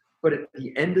tools, but at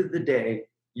the end of the day,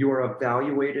 you are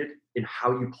evaluated in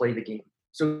how you play the game.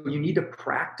 So you need to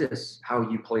practice how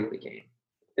you play the game.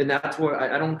 And that's what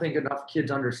I don't think enough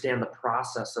kids understand the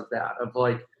process of that, of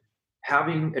like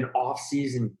having an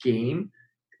off-season game.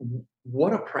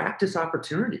 What a practice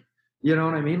opportunity. You know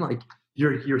what I mean? Like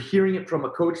you're hearing it from a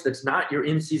coach that's not your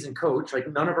in-season coach. Like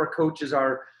none of our coaches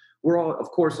we're all, of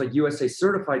course, like USA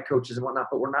certified coaches and whatnot,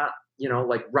 but we're not,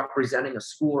 like representing a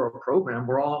school or a program.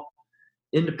 We're all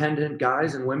independent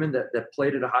guys and women that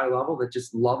played at a high level, that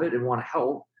just love it and want to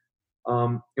help.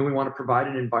 And we want to provide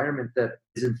an environment that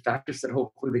is infectious, that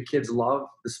hopefully the kids love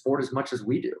the sport as much as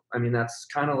we do. I mean, that's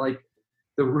kind of like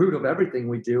the root of everything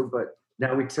we do, but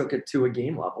now we took it to a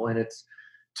game level, and it's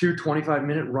 2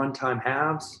 25-minute runtime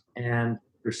halves, and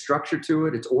there's structure to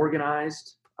it. It's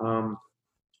organized.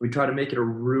 We try to make it a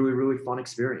really, really fun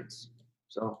experience.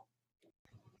 So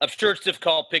I'm sure it's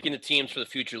difficult picking the teams for the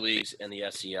future leagues and the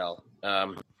SEL.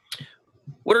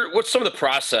 What's some of the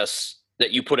process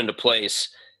that you put into place,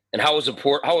 and how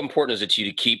important is it to you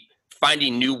to keep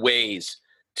finding new ways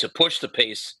to push the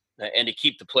pace and to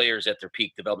keep the players at their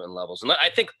peak development levels? And I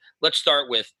think let's start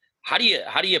with how do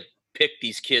you pick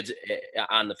these kids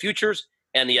on the futures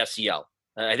and the SEL?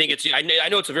 I think I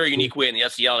know it's a very unique way in the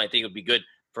SEL, and I think it would be good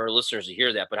for our listeners to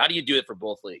hear that. But how do you do it for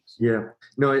both leagues? Yeah,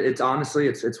 no, it's honestly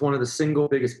it's one of the single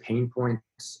biggest pain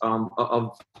points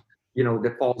of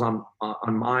that falls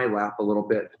on my lap a little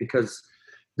bit, because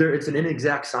it's an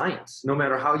inexact science. No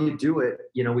matter how you do it,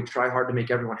 we try hard to make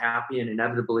everyone happy, and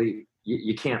inevitably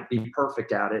you can't be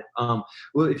perfect at it.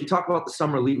 Well, if you talk about the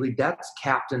Summer Elite League, that's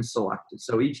captain selected.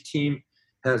 So each team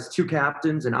has 2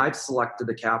 captains, and I've selected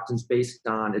the captains based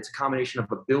on, it's a combination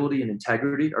of ability and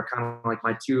integrity are kind of like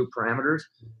my 2 parameters.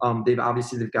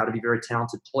 They've got to be very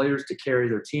talented players to carry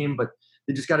their team, but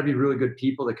they just got to be really good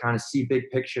people that kind of see big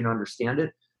picture and understand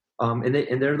it. And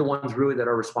they're the ones really that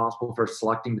are responsible for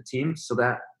selecting the team. So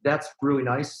that's really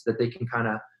nice that they can kind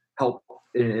of help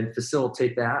and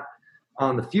facilitate that.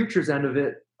 On the futures end of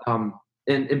it,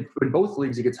 in both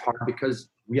leagues, it gets hard because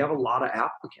we have a lot of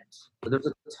applicants. There's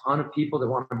a ton of people that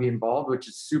want to be involved, which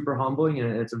is super humbling,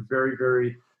 and it's a very,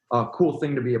 very cool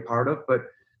thing to be a part of. But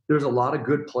there's a lot of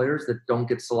good players that don't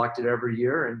get selected every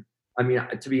year. And I mean,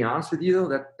 to be honest with you,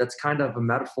 though, that's kind of a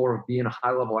metaphor of being a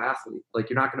high-level athlete. Like,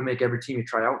 you're not going to make every team you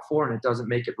try out for, and it doesn't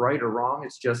make it right or wrong.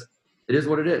 It's just, it is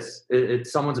what it is.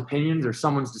 It's someone's opinions or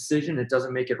someone's decision. It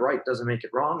doesn't make it right, doesn't make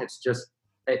it wrong. It's just,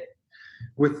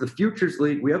 with the Futures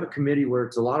League, we have a committee where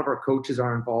it's a lot of our coaches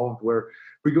are involved, where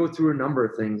we go through a number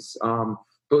of things.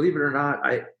 Believe it or not,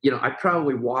 I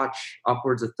probably watch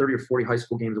upwards of 30 or 40 high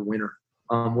school games a winter.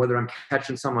 Whether I'm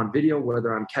catching some on video,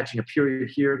 whether I'm catching a period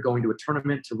here, going to a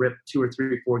tournament to rip 2 or 3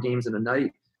 or 4 games in a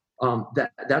night.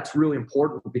 That's really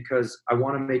important, because I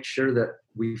want to make sure that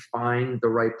we find the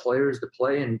right players to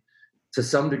play. And to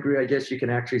some degree, I guess you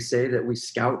can actually say that we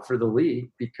scout for the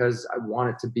league, because I want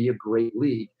it to be a great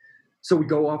league. So we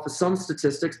go off of some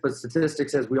statistics, but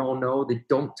statistics, as we all know, they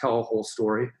don't tell a whole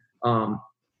story.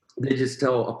 They just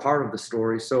tell a part of the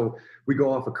story. So we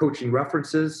go off of coaching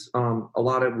references.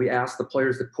 We ask the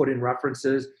players to put in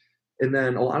references. And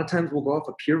then a lot of times we'll go off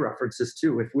of peer references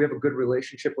too. If we have a good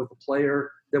relationship with a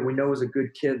player that we know is a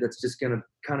good kid that's just going to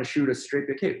kind of shoot us straight,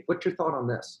 like, hey, what's your thought on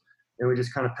this? And we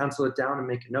just kind of pencil it down and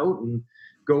make a note and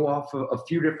go off of a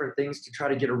few different things to try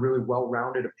to get a really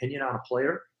well-rounded opinion on a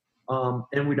player.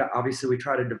 And we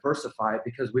try to diversify it,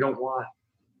 because we don't want,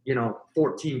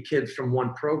 14 kids from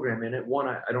one program in it. One,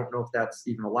 I don't know if that's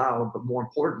even allowed, but more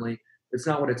importantly, it's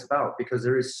not what it's about, because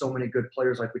there is so many good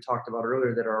players, like we talked about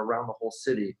earlier, that are around the whole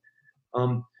city.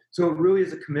 So it really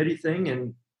is a committee thing.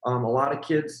 And a lot of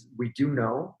kids we do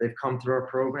know, they've come through our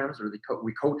programs, or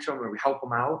we coach them, or we help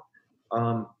them out.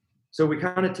 So we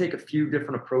kind of take a few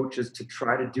different approaches to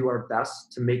try to do our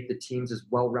best to make the teams as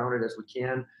well-rounded as we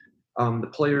can. The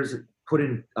players put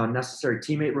in necessary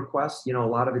teammate requests. A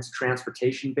lot of it's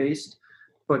transportation based,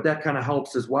 but that kind of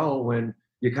helps as well when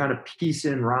you kind of piece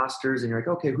in rosters and you're like,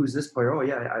 okay, who's this player? Oh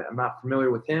yeah, I'm not familiar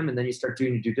with him. And then you start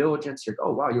doing your due diligence. You're like,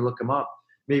 oh wow, you look him up.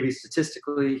 Maybe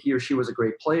statistically he or she was a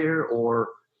great player or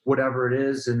whatever it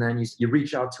is. And then you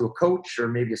reach out to a coach or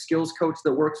maybe a skills coach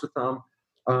that works with them.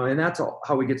 And that's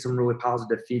how we get some really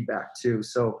positive feedback too.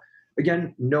 So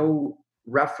again, no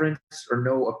reference or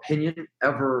no opinion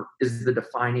ever is the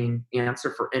defining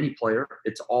answer for any player.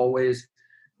 It's always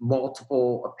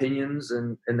multiple opinions,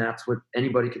 and that's what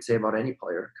anybody could say about any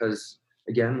player, because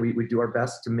again, we do our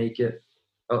best to make it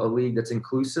a league that's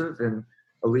inclusive and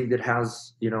a league that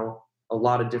has a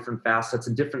lot of different facets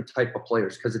and different type of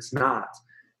players, because it's not,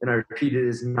 and I repeat, it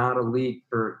is not a league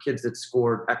for kids that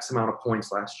scored X amount of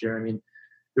points last year. I mean,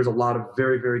 there's a lot of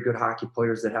very, very good hockey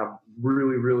players that have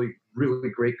really, really, really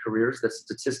great careers that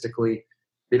statistically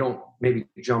they don't maybe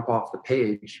jump off the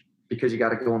page, because you got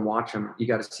to go and watch them. You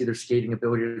got to see their skating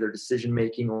ability or their decision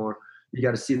making, or you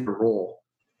got to see their role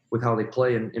with how they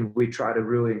play. And we try to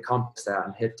really encompass that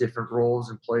and hit different roles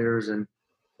and players and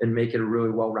make it a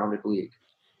really well-rounded league.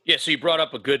 Yeah, so you brought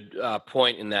up a good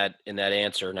point in that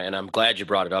answer, and I'm glad you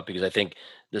brought it up, because I think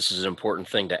this is an important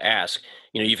thing to ask.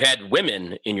 You've had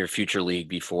women in your future league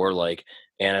before, like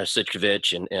Anna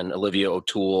Sitkovich and Olivia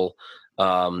O'Toole.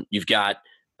 You've got,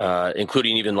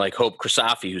 including even like Hope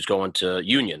Krasafi, who's going to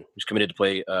Union, who's committed to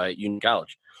play Union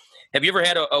College. Have you ever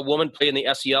had a woman play in the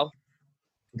SEL?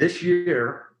 This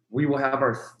year, we will have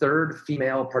our third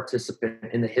female participant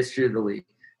in the history of the league.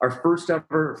 Our first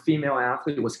ever female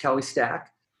athlete was Kelly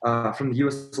Stack from the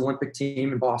U.S. Olympic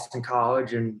team in Boston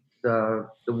College and the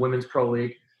Women's Pro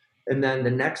League. And then the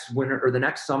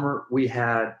next summer, we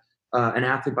had an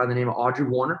athlete by the name of Audrey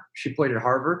Warner. She played at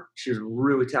Harvard. She was a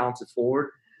really talented forward.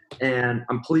 And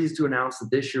I'm pleased to announce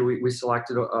that this year we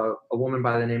selected a woman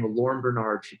by the name of Lauren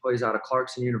Bernard. She plays out of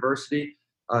Clarkson University.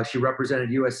 She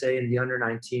represented USA in the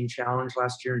Under-19 Challenge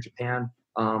last year in Japan.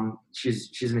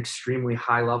 She's an extremely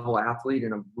high-level athlete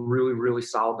and a really, really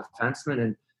solid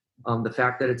defenseman. And the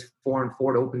fact that it's 4-4,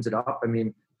 it opens it up. I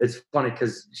mean, it's funny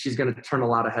because she's going to turn a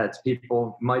lot of heads.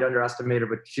 People might underestimate her,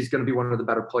 but she's going to be one of the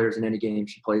better players in any game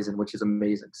she plays in, which is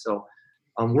amazing. So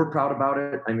we're proud about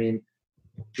it. I mean,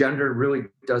 gender really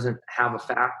doesn't have a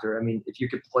factor. I mean, if you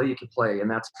could play, you could play. And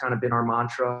that's kind of been our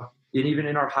mantra. And even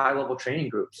in our high-level training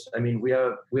groups, I mean, we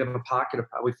have a pocket of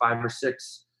probably 5 or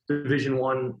 6 Division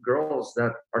I girls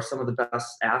that are some of the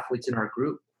best athletes in our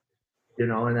group. You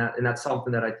know, and that's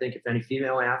something that I think if any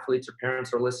female athletes or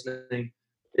parents are listening,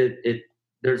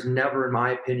 there's never, in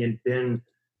my opinion, been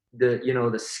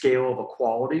the scale of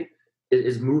equality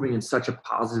is moving in such a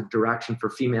positive direction for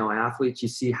female athletes. You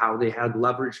see how they had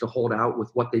leverage to hold out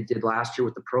with what they did last year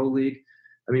with the Pro League.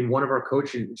 I mean, one of our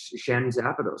coaches, Shannon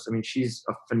Zapados, I mean, she's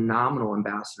a phenomenal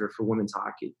ambassador for women's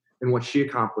hockey and what she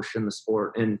accomplished in the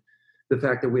sport. And the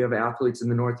fact that we have athletes in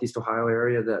the Northeast Ohio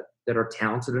area that are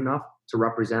talented enough to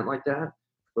represent like that,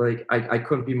 like I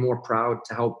couldn't be more proud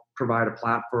to help provide a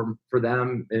platform for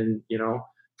them and,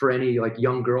 for any like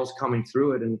young girls coming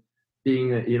through it. And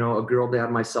being a girl dad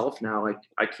myself now, like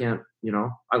I can't,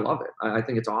 I love it. I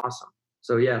think it's awesome.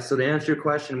 So yeah, so to answer your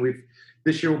question,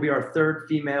 this year will be our third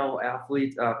female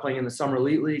athlete playing in the Summer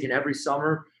Elite League. And every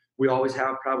summer we always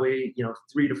have probably,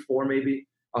 3 to 4 maybe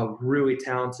really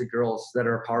talented girls that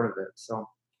are a part of it. So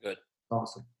good.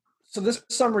 Awesome. So this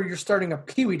summer you're starting a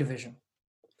Pee Wee division.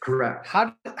 Correct.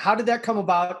 How did that come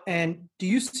about? And do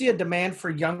you see a demand for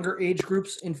younger age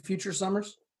groups in future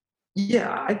summers?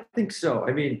 Yeah, I think so.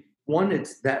 I mean, one,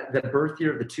 it's that the birth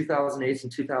year of the 2008s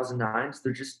and 2009s,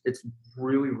 it's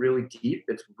really, really deep.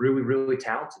 It's really, really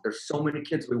talented. There's so many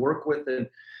kids we work with, and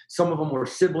some of them were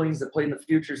siblings that played in the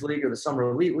Futures League or the Summer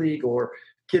Elite League, or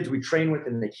kids we train with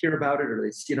and they hear about it or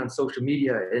they see it on social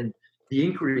media. And the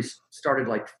inquiries started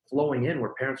like flowing in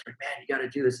where parents were like, man, you got to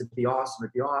do this. It'd be awesome.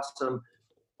 It'd be awesome.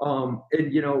 And,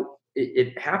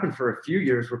 it happened for a few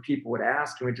years where people would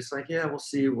ask and we're just like, yeah, we'll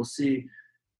see.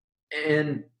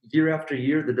 And year after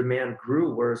year, the demand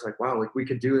grew where it's like, wow, like we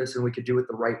could do this and we could do it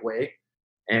the right way.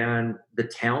 And the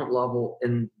talent level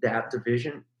in that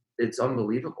division, it's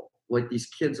unbelievable. Like these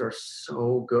kids are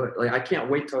so good. Like I can't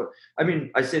wait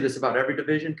I say this about every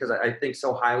division because I think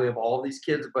so highly of all of these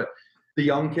kids, but the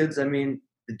young kids, I mean,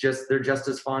 they're just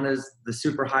as fun as the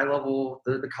super high level,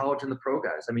 the college and the pro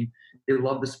guys. I mean, they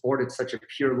love the sport. It's such a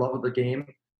pure love of the game.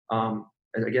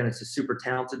 And again, it's a super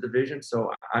talented division,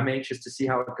 so I'm anxious to see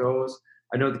how it goes.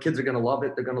 I know the kids are going to love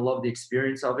it. They're going to love the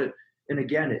experience of it. And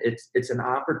again, it's an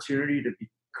opportunity to be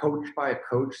coached by a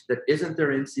coach that isn't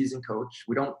their in-season coach.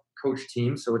 We don't coach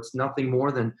teams, so it's nothing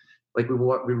more than like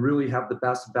we really have the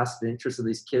best interest of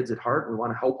these kids at heart. We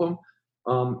want to help them,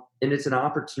 and it's an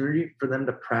opportunity for them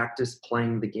to practice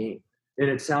playing the game. And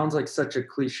it sounds like such a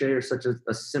cliche or such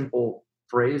a simple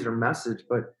phrase or message,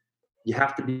 but you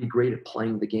have to be great at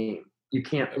playing the game. You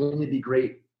can't only be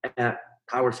great at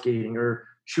power skating or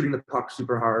shooting the puck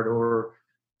super hard or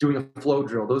doing a flow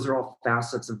drill. Those are all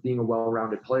facets of being a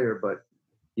well-rounded player, but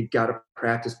you've got to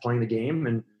practice playing the game.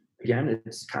 And again,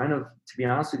 it's kind of, to be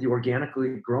honest with you, organically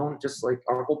grown just like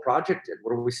our whole project did,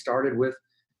 where we started with,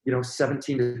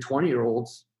 17 to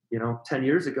 20-year-olds, 10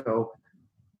 years ago.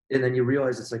 And then you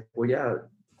realize it's like, well, yeah,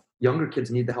 younger kids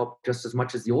need the help just as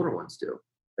much as the older ones do.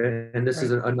 And this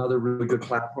is another really good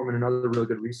platform and another really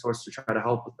good resource to try to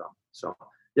help with them. So,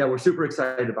 yeah, we're super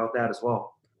excited about that as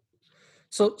well.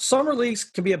 So summer leagues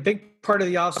can be a big part of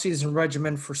the offseason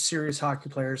regimen for serious hockey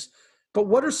players. But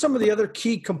what are some of the other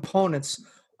key components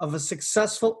of a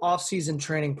successful offseason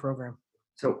training program?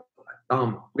 So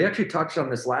we actually touched on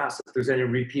this last, if there's any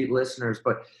repeat listeners,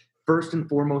 but first and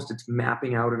foremost, it's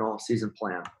mapping out an off-season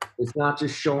plan. It's not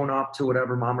just showing up to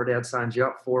whatever mom or dad signs you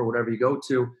up for, whatever you go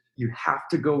to. You have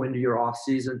to go into your off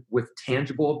season with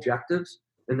tangible objectives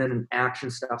and then action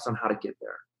steps on how to get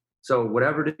there. So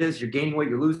whatever it is, you're gaining weight,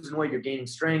 you're losing weight, you're gaining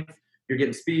strength, you're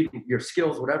getting speed, your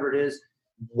skills, whatever it is,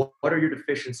 what are your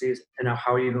deficiencies and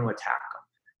how are you going to attack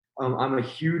them? I'm a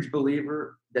huge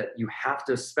believer that you have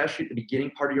to, especially at the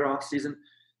beginning part of your off season,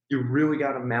 you really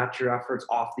got to match your efforts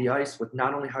off the ice with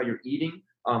not only how you're eating,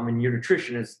 and your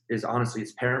nutrition is honestly,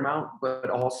 it's paramount, but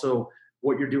also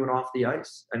what you're doing off the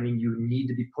ice. I mean, you need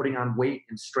to be putting on weight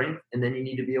and strength, and then you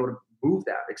need to be able to move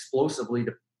that explosively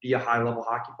to be a high-level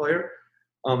hockey player.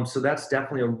 So that's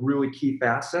definitely a really key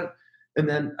facet. And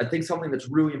then I think something that's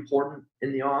really important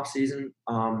in the off season,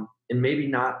 and maybe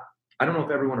not, I don't know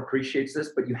if everyone appreciates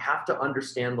this, but you have to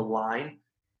understand the line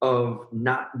of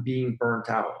not being burnt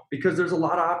out, because there's a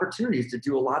lot of opportunities to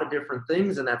do a lot of different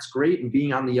things, and that's great. And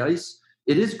being on the ice,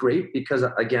 it is great because,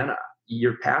 again,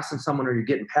 you're passing someone or you're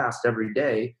getting passed every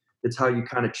day. It's how you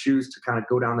kind of choose to kind of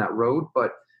go down that road.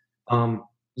 But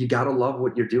you got to love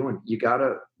what you're doing. You got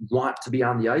to want to be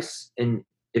on the ice. And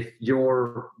if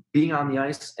you're being on the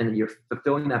ice and you're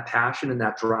fulfilling that passion and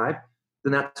that drive,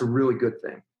 then that's a really good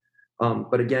thing.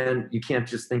 But again, you can't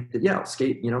just think that, I'll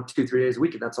skate, 2-3 days a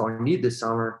week, and that's all I need this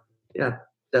summer. Yeah,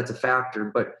 that's a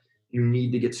factor, but you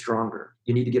need to get stronger.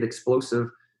 You need to get explosive,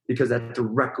 because that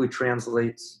directly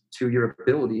translates to your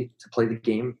ability to play the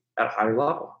game at a higher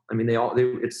level. I mean,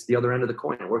 it's the other end of the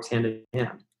coin. It works hand in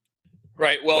hand.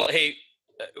 Right. Well, hey,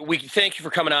 we thank you for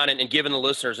coming on and giving the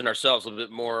listeners and ourselves a little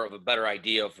bit more of a better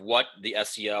idea of what the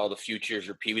SEL, the Futures,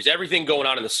 your Peewees, everything going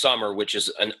on in the summer, which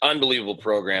is an unbelievable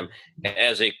program.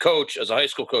 As a coach, as a high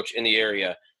school coach in the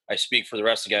area, I speak for the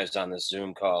rest of the guys on this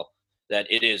Zoom call that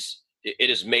it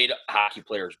has made hockey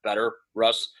players better,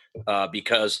 Russ,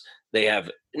 because they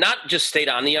have not just stayed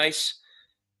on the ice,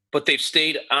 but they've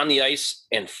stayed on the ice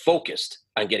and focused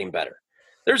on getting better.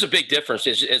 There's a big difference,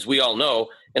 as we all know,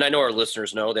 and I know our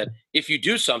listeners know, that if you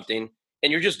do something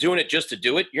and you're just doing it just to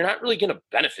do it, you're not really going to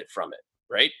benefit from it,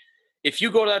 right? If you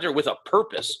go out there with a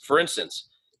purpose, for instance,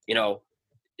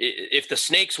 if the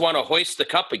Snakes want to hoist the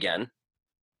cup again,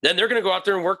 then they're going to go out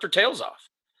there and work their tails off,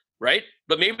 right?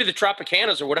 But maybe the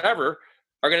Tropicanas or whatever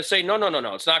are going to say, no,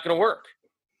 it's not going to work,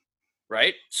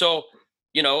 right? So,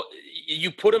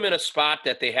 you put them in a spot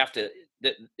that they have to,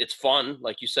 that it's fun,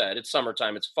 like you said, it's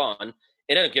summertime, it's fun.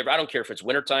 And I don't care if it's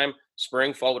wintertime,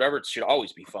 spring, fall, whatever, it should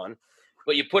always be fun.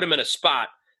 But you put them in a spot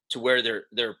to where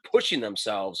they're pushing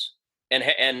themselves, and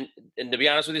to be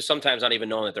honest with you, sometimes not even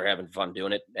knowing that they're having fun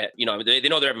doing it. They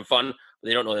know they're having fun, but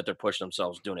they don't know that they're pushing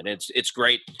themselves doing it. It's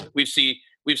great. We've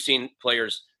seen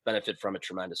players benefit from it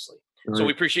tremendously. Right. So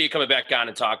we appreciate you coming back on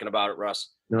and talking about it,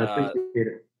 Russ. No, I appreciate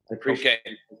it. I appreciate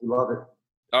it. Love it.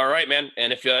 All right, man.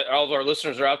 And if all of our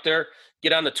listeners are out there,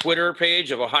 get on the Twitter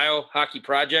page of Ohio Hockey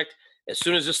Project. As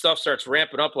soon as this stuff starts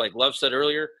ramping up, like Love said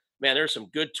earlier, man, there's some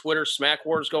good Twitter smack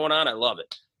wars going on. I love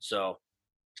it. So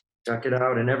check it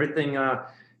out. And everything,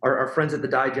 our friends at the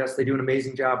Digest, they do an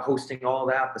amazing job hosting all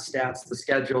that, the stats, the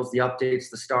schedules, the updates,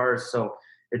 the stars. So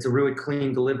it's a really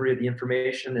clean delivery of the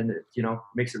information, and it,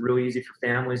 makes it really easy for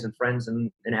families and friends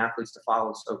and athletes to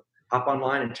follow. So hop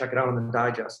online and check it out on the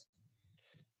Digest.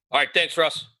 All right. Thanks,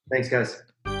 Russ. Thanks, guys.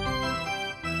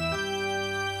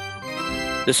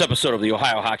 This episode of the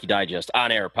Ohio Hockey Digest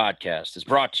on-air podcast is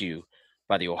brought to you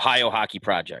by the Ohio Hockey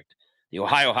Project. The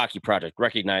Ohio Hockey Project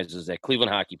recognizes that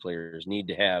Cleveland hockey players need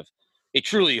to have a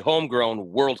truly homegrown,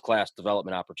 world-class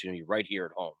development opportunity right here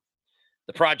at home.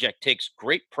 The project takes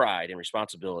great pride and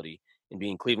responsibility in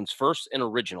being Cleveland's first and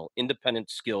original independent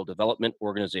skill development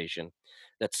organization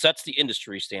that sets the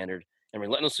industry standard and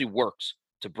relentlessly works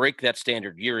to break that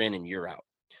standard year in and year out.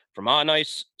 From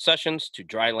on-ice sessions to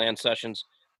dry land sessions,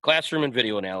 classroom and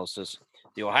video analysis,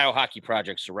 the Ohio Hockey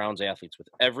Project surrounds athletes with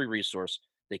every resource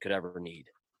they could ever need.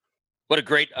 What a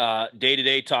great day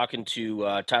today talking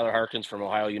to Tyler Harkins from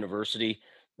Ohio University,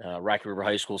 Rocky River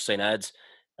High School, St. Ed's,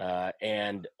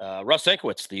 and Russ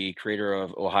Enkiewicz, the creator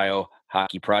of Ohio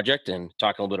Hockey Project, and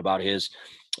talking a little bit about his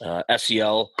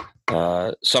SEL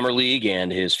Summer League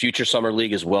and his future Summer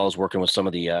League, as well as working with some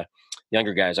of the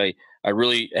younger guys. I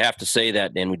really have to say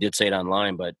that, and we did say it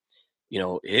online, but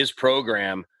his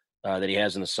program that he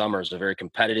has in the summer is very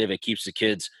competitive. It keeps the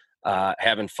kids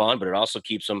having fun, but it also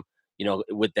keeps them,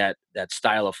 with that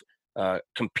style of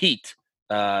compete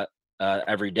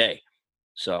every day.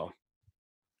 So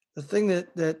the thing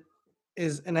that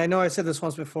is, and I know I said this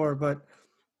once before, but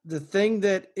the thing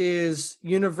that is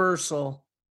universal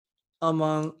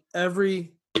among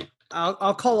every,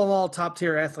 I'll call them all top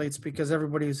tier athletes, because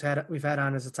everybody we've had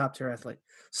on is a top tier athlete,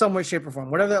 some way, shape, or form,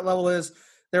 whatever that level is.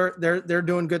 They're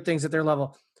doing good things at their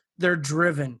level. They're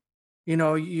driven.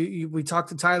 We talked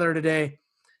to Tyler today,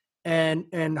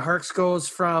 and Harks goes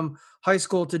from high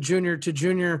school to junior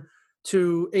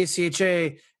to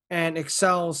ACHA and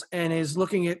excels, and is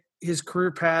looking at his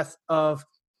career path of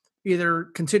either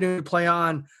continuing to play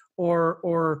on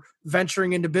or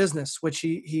venturing into business, which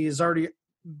he has already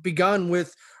begun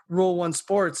with Rule 1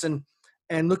 Sports and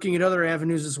looking at other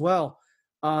avenues as well.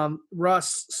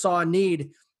 Russ saw a need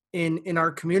in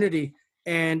our community,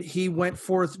 and he went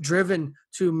forth driven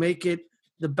to make it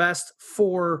the best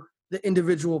for the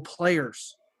individual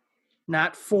players,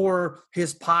 not for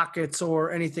his pockets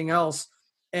or anything else.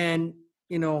 And,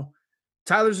 you know,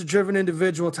 Tyler's a driven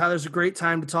individual. Tyler's a great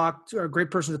time to talk to, or a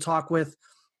great person to talk with.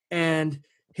 And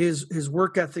his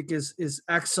work ethic is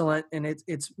excellent, and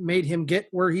it's made him get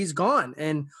where he's gone,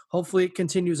 and hopefully it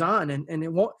continues on. And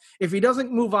it won't, if he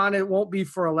doesn't move on, it won't be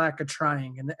for a lack of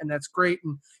trying, and that's great.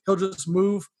 And he'll just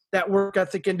move that work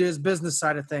ethic into his business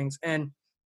side of things. And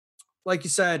like you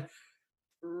said,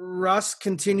 Russ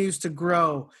continues to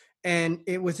grow, and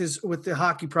with the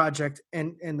hockey project,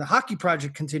 and the hockey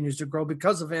project continues to grow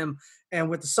because of him. And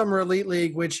with the Summer Elite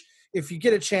League, which if you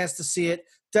get a chance to see it,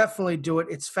 definitely do it.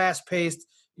 It's fast paced.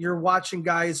 You're watching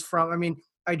guys from, I mean,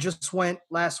 I just went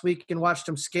last week and watched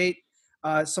him skate,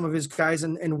 some of his guys,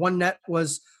 and one net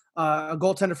was a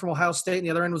goaltender from Ohio State, and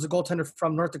the other end was a goaltender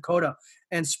from North Dakota,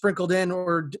 and sprinkled in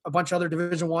or a bunch of other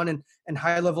Division I and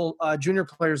high level junior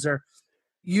players there.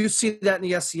 You see that in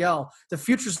the SEL. The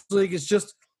Futures League is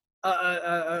just,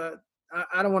 I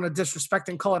don't want to disrespect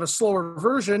and call it a slower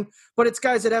version, but it's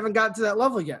guys that haven't gotten to that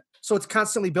level yet. So it's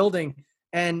constantly building,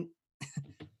 and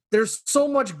there's so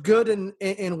much good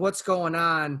in what's going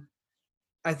on.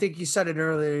 I think you said it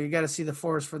earlier. You got to see the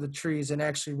forest for the trees and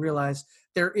actually realize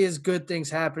there is good things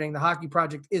happening. The hockey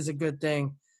project is a good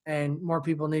thing, and more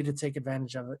people need to take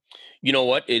advantage of it. You know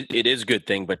what? It is a good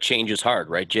thing, but change is hard,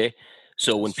 right, Jay?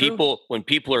 So when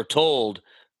people are told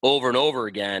over and over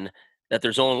again that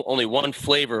there's only one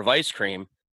flavor of ice cream,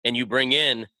 and you bring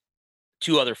in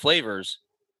 2 other flavors,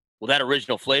 well, that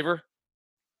original flavor,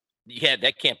 yeah,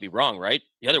 that can't be wrong, right?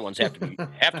 The other ones have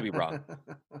to be wrong.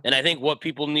 And I think what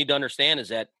people need to understand is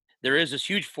that there is this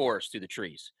huge forest through the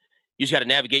trees. You just got to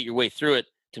navigate your way through it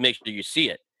to make sure you see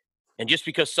it. And just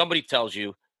because somebody tells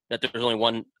you that there's only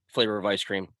one flavor of ice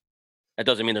cream, that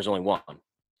doesn't mean there's only one,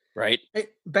 right? Hey,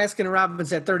 Baskin Robbins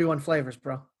had 31 flavors,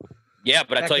 bro. Yeah,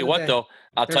 but I tell you what, though,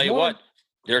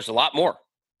 there's a lot more,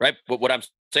 right? But what I'm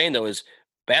saying, though, is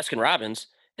Baskin Robbins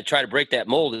to try to break that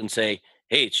mold and say,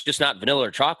 hey, it's just not vanilla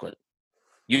or chocolate.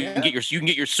 You can get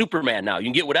your Superman now. You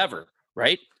can get whatever,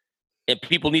 right? And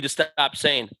people need to stop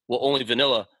saying, well, only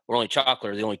vanilla or only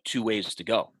chocolate are the only 2 ways to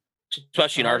go,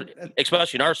 especially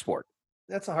in our sport.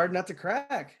 That's a hard nut to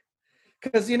crack.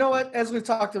 Because you know what? As we've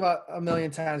talked about a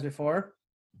million times before,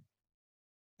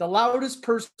 the loudest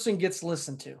person gets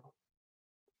listened to.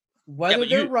 Whether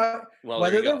they're right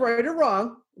or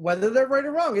wrong,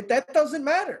 that doesn't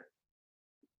matter.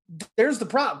 There's the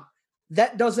problem.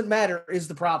 That doesn't matter is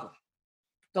the problem.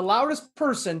 The loudest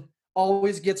person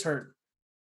always gets heard.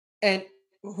 And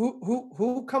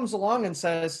who comes along and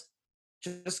says,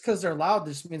 just because they're loud,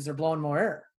 this means they're blowing more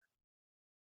air?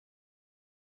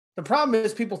 The problem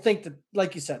is people think that,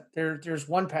 like you said, there's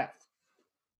one path.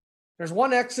 There's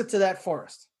one exit to that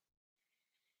forest.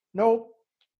 Nope,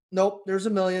 there's a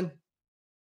million.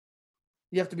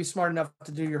 You have to be smart enough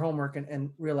to do your homework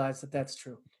and realize that that's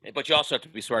true. But you also have to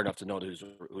be smart enough to know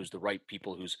who's the right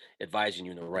people, who's advising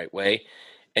you in the right way.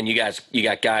 And you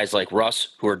got guys like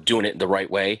Russ who are doing it the right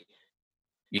way.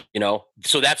 You know,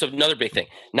 so that's another big thing.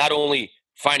 Not only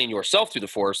finding yourself through the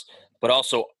forest, but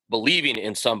also believing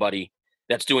in somebody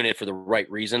that's doing it for the right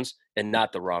reasons and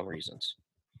not the wrong reasons.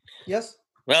 Yes.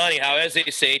 Well, anyhow, as they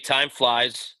say, time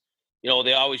flies. You know,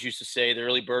 they always used to say the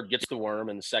early bird gets the worm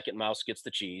and the second mouse gets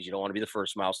the cheese. You don't want to be the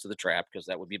first mouse to the trap because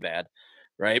that would be bad,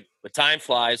 right? But time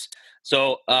flies.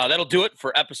 So that'll do it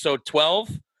for episode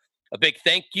 12. A big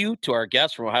thank you to our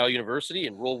guest from Ohio University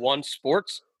and Rule 1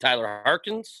 Sports, Tyler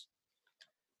Harkins.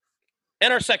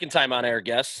 And our second time on air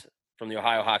guest from the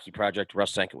Ohio Hockey Project,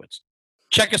 Russ Senkowitz.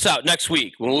 Check us out next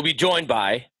week when we'll be joined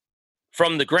by,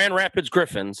 from the Grand Rapids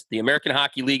Griffins, the American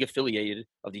Hockey League affiliated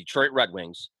of the Detroit Red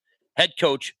Wings, head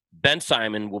coach Ben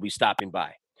Simon will be stopping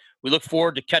by. We look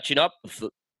forward to catching up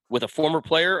with a former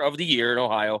player of the year in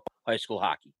Ohio high school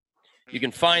hockey. You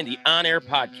can find the on-air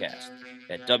podcast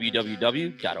at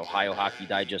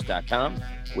www.ohiohockeydigest.com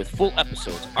with full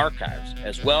episodes, archives,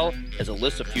 as well as a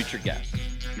list of future guests.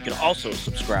 You can also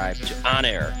subscribe to On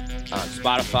Air on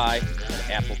Spotify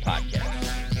and Apple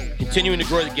Podcasts. Continuing to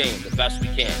grow the game the best we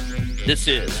can. This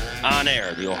is On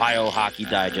Air, the Ohio Hockey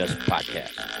Digest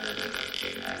podcast.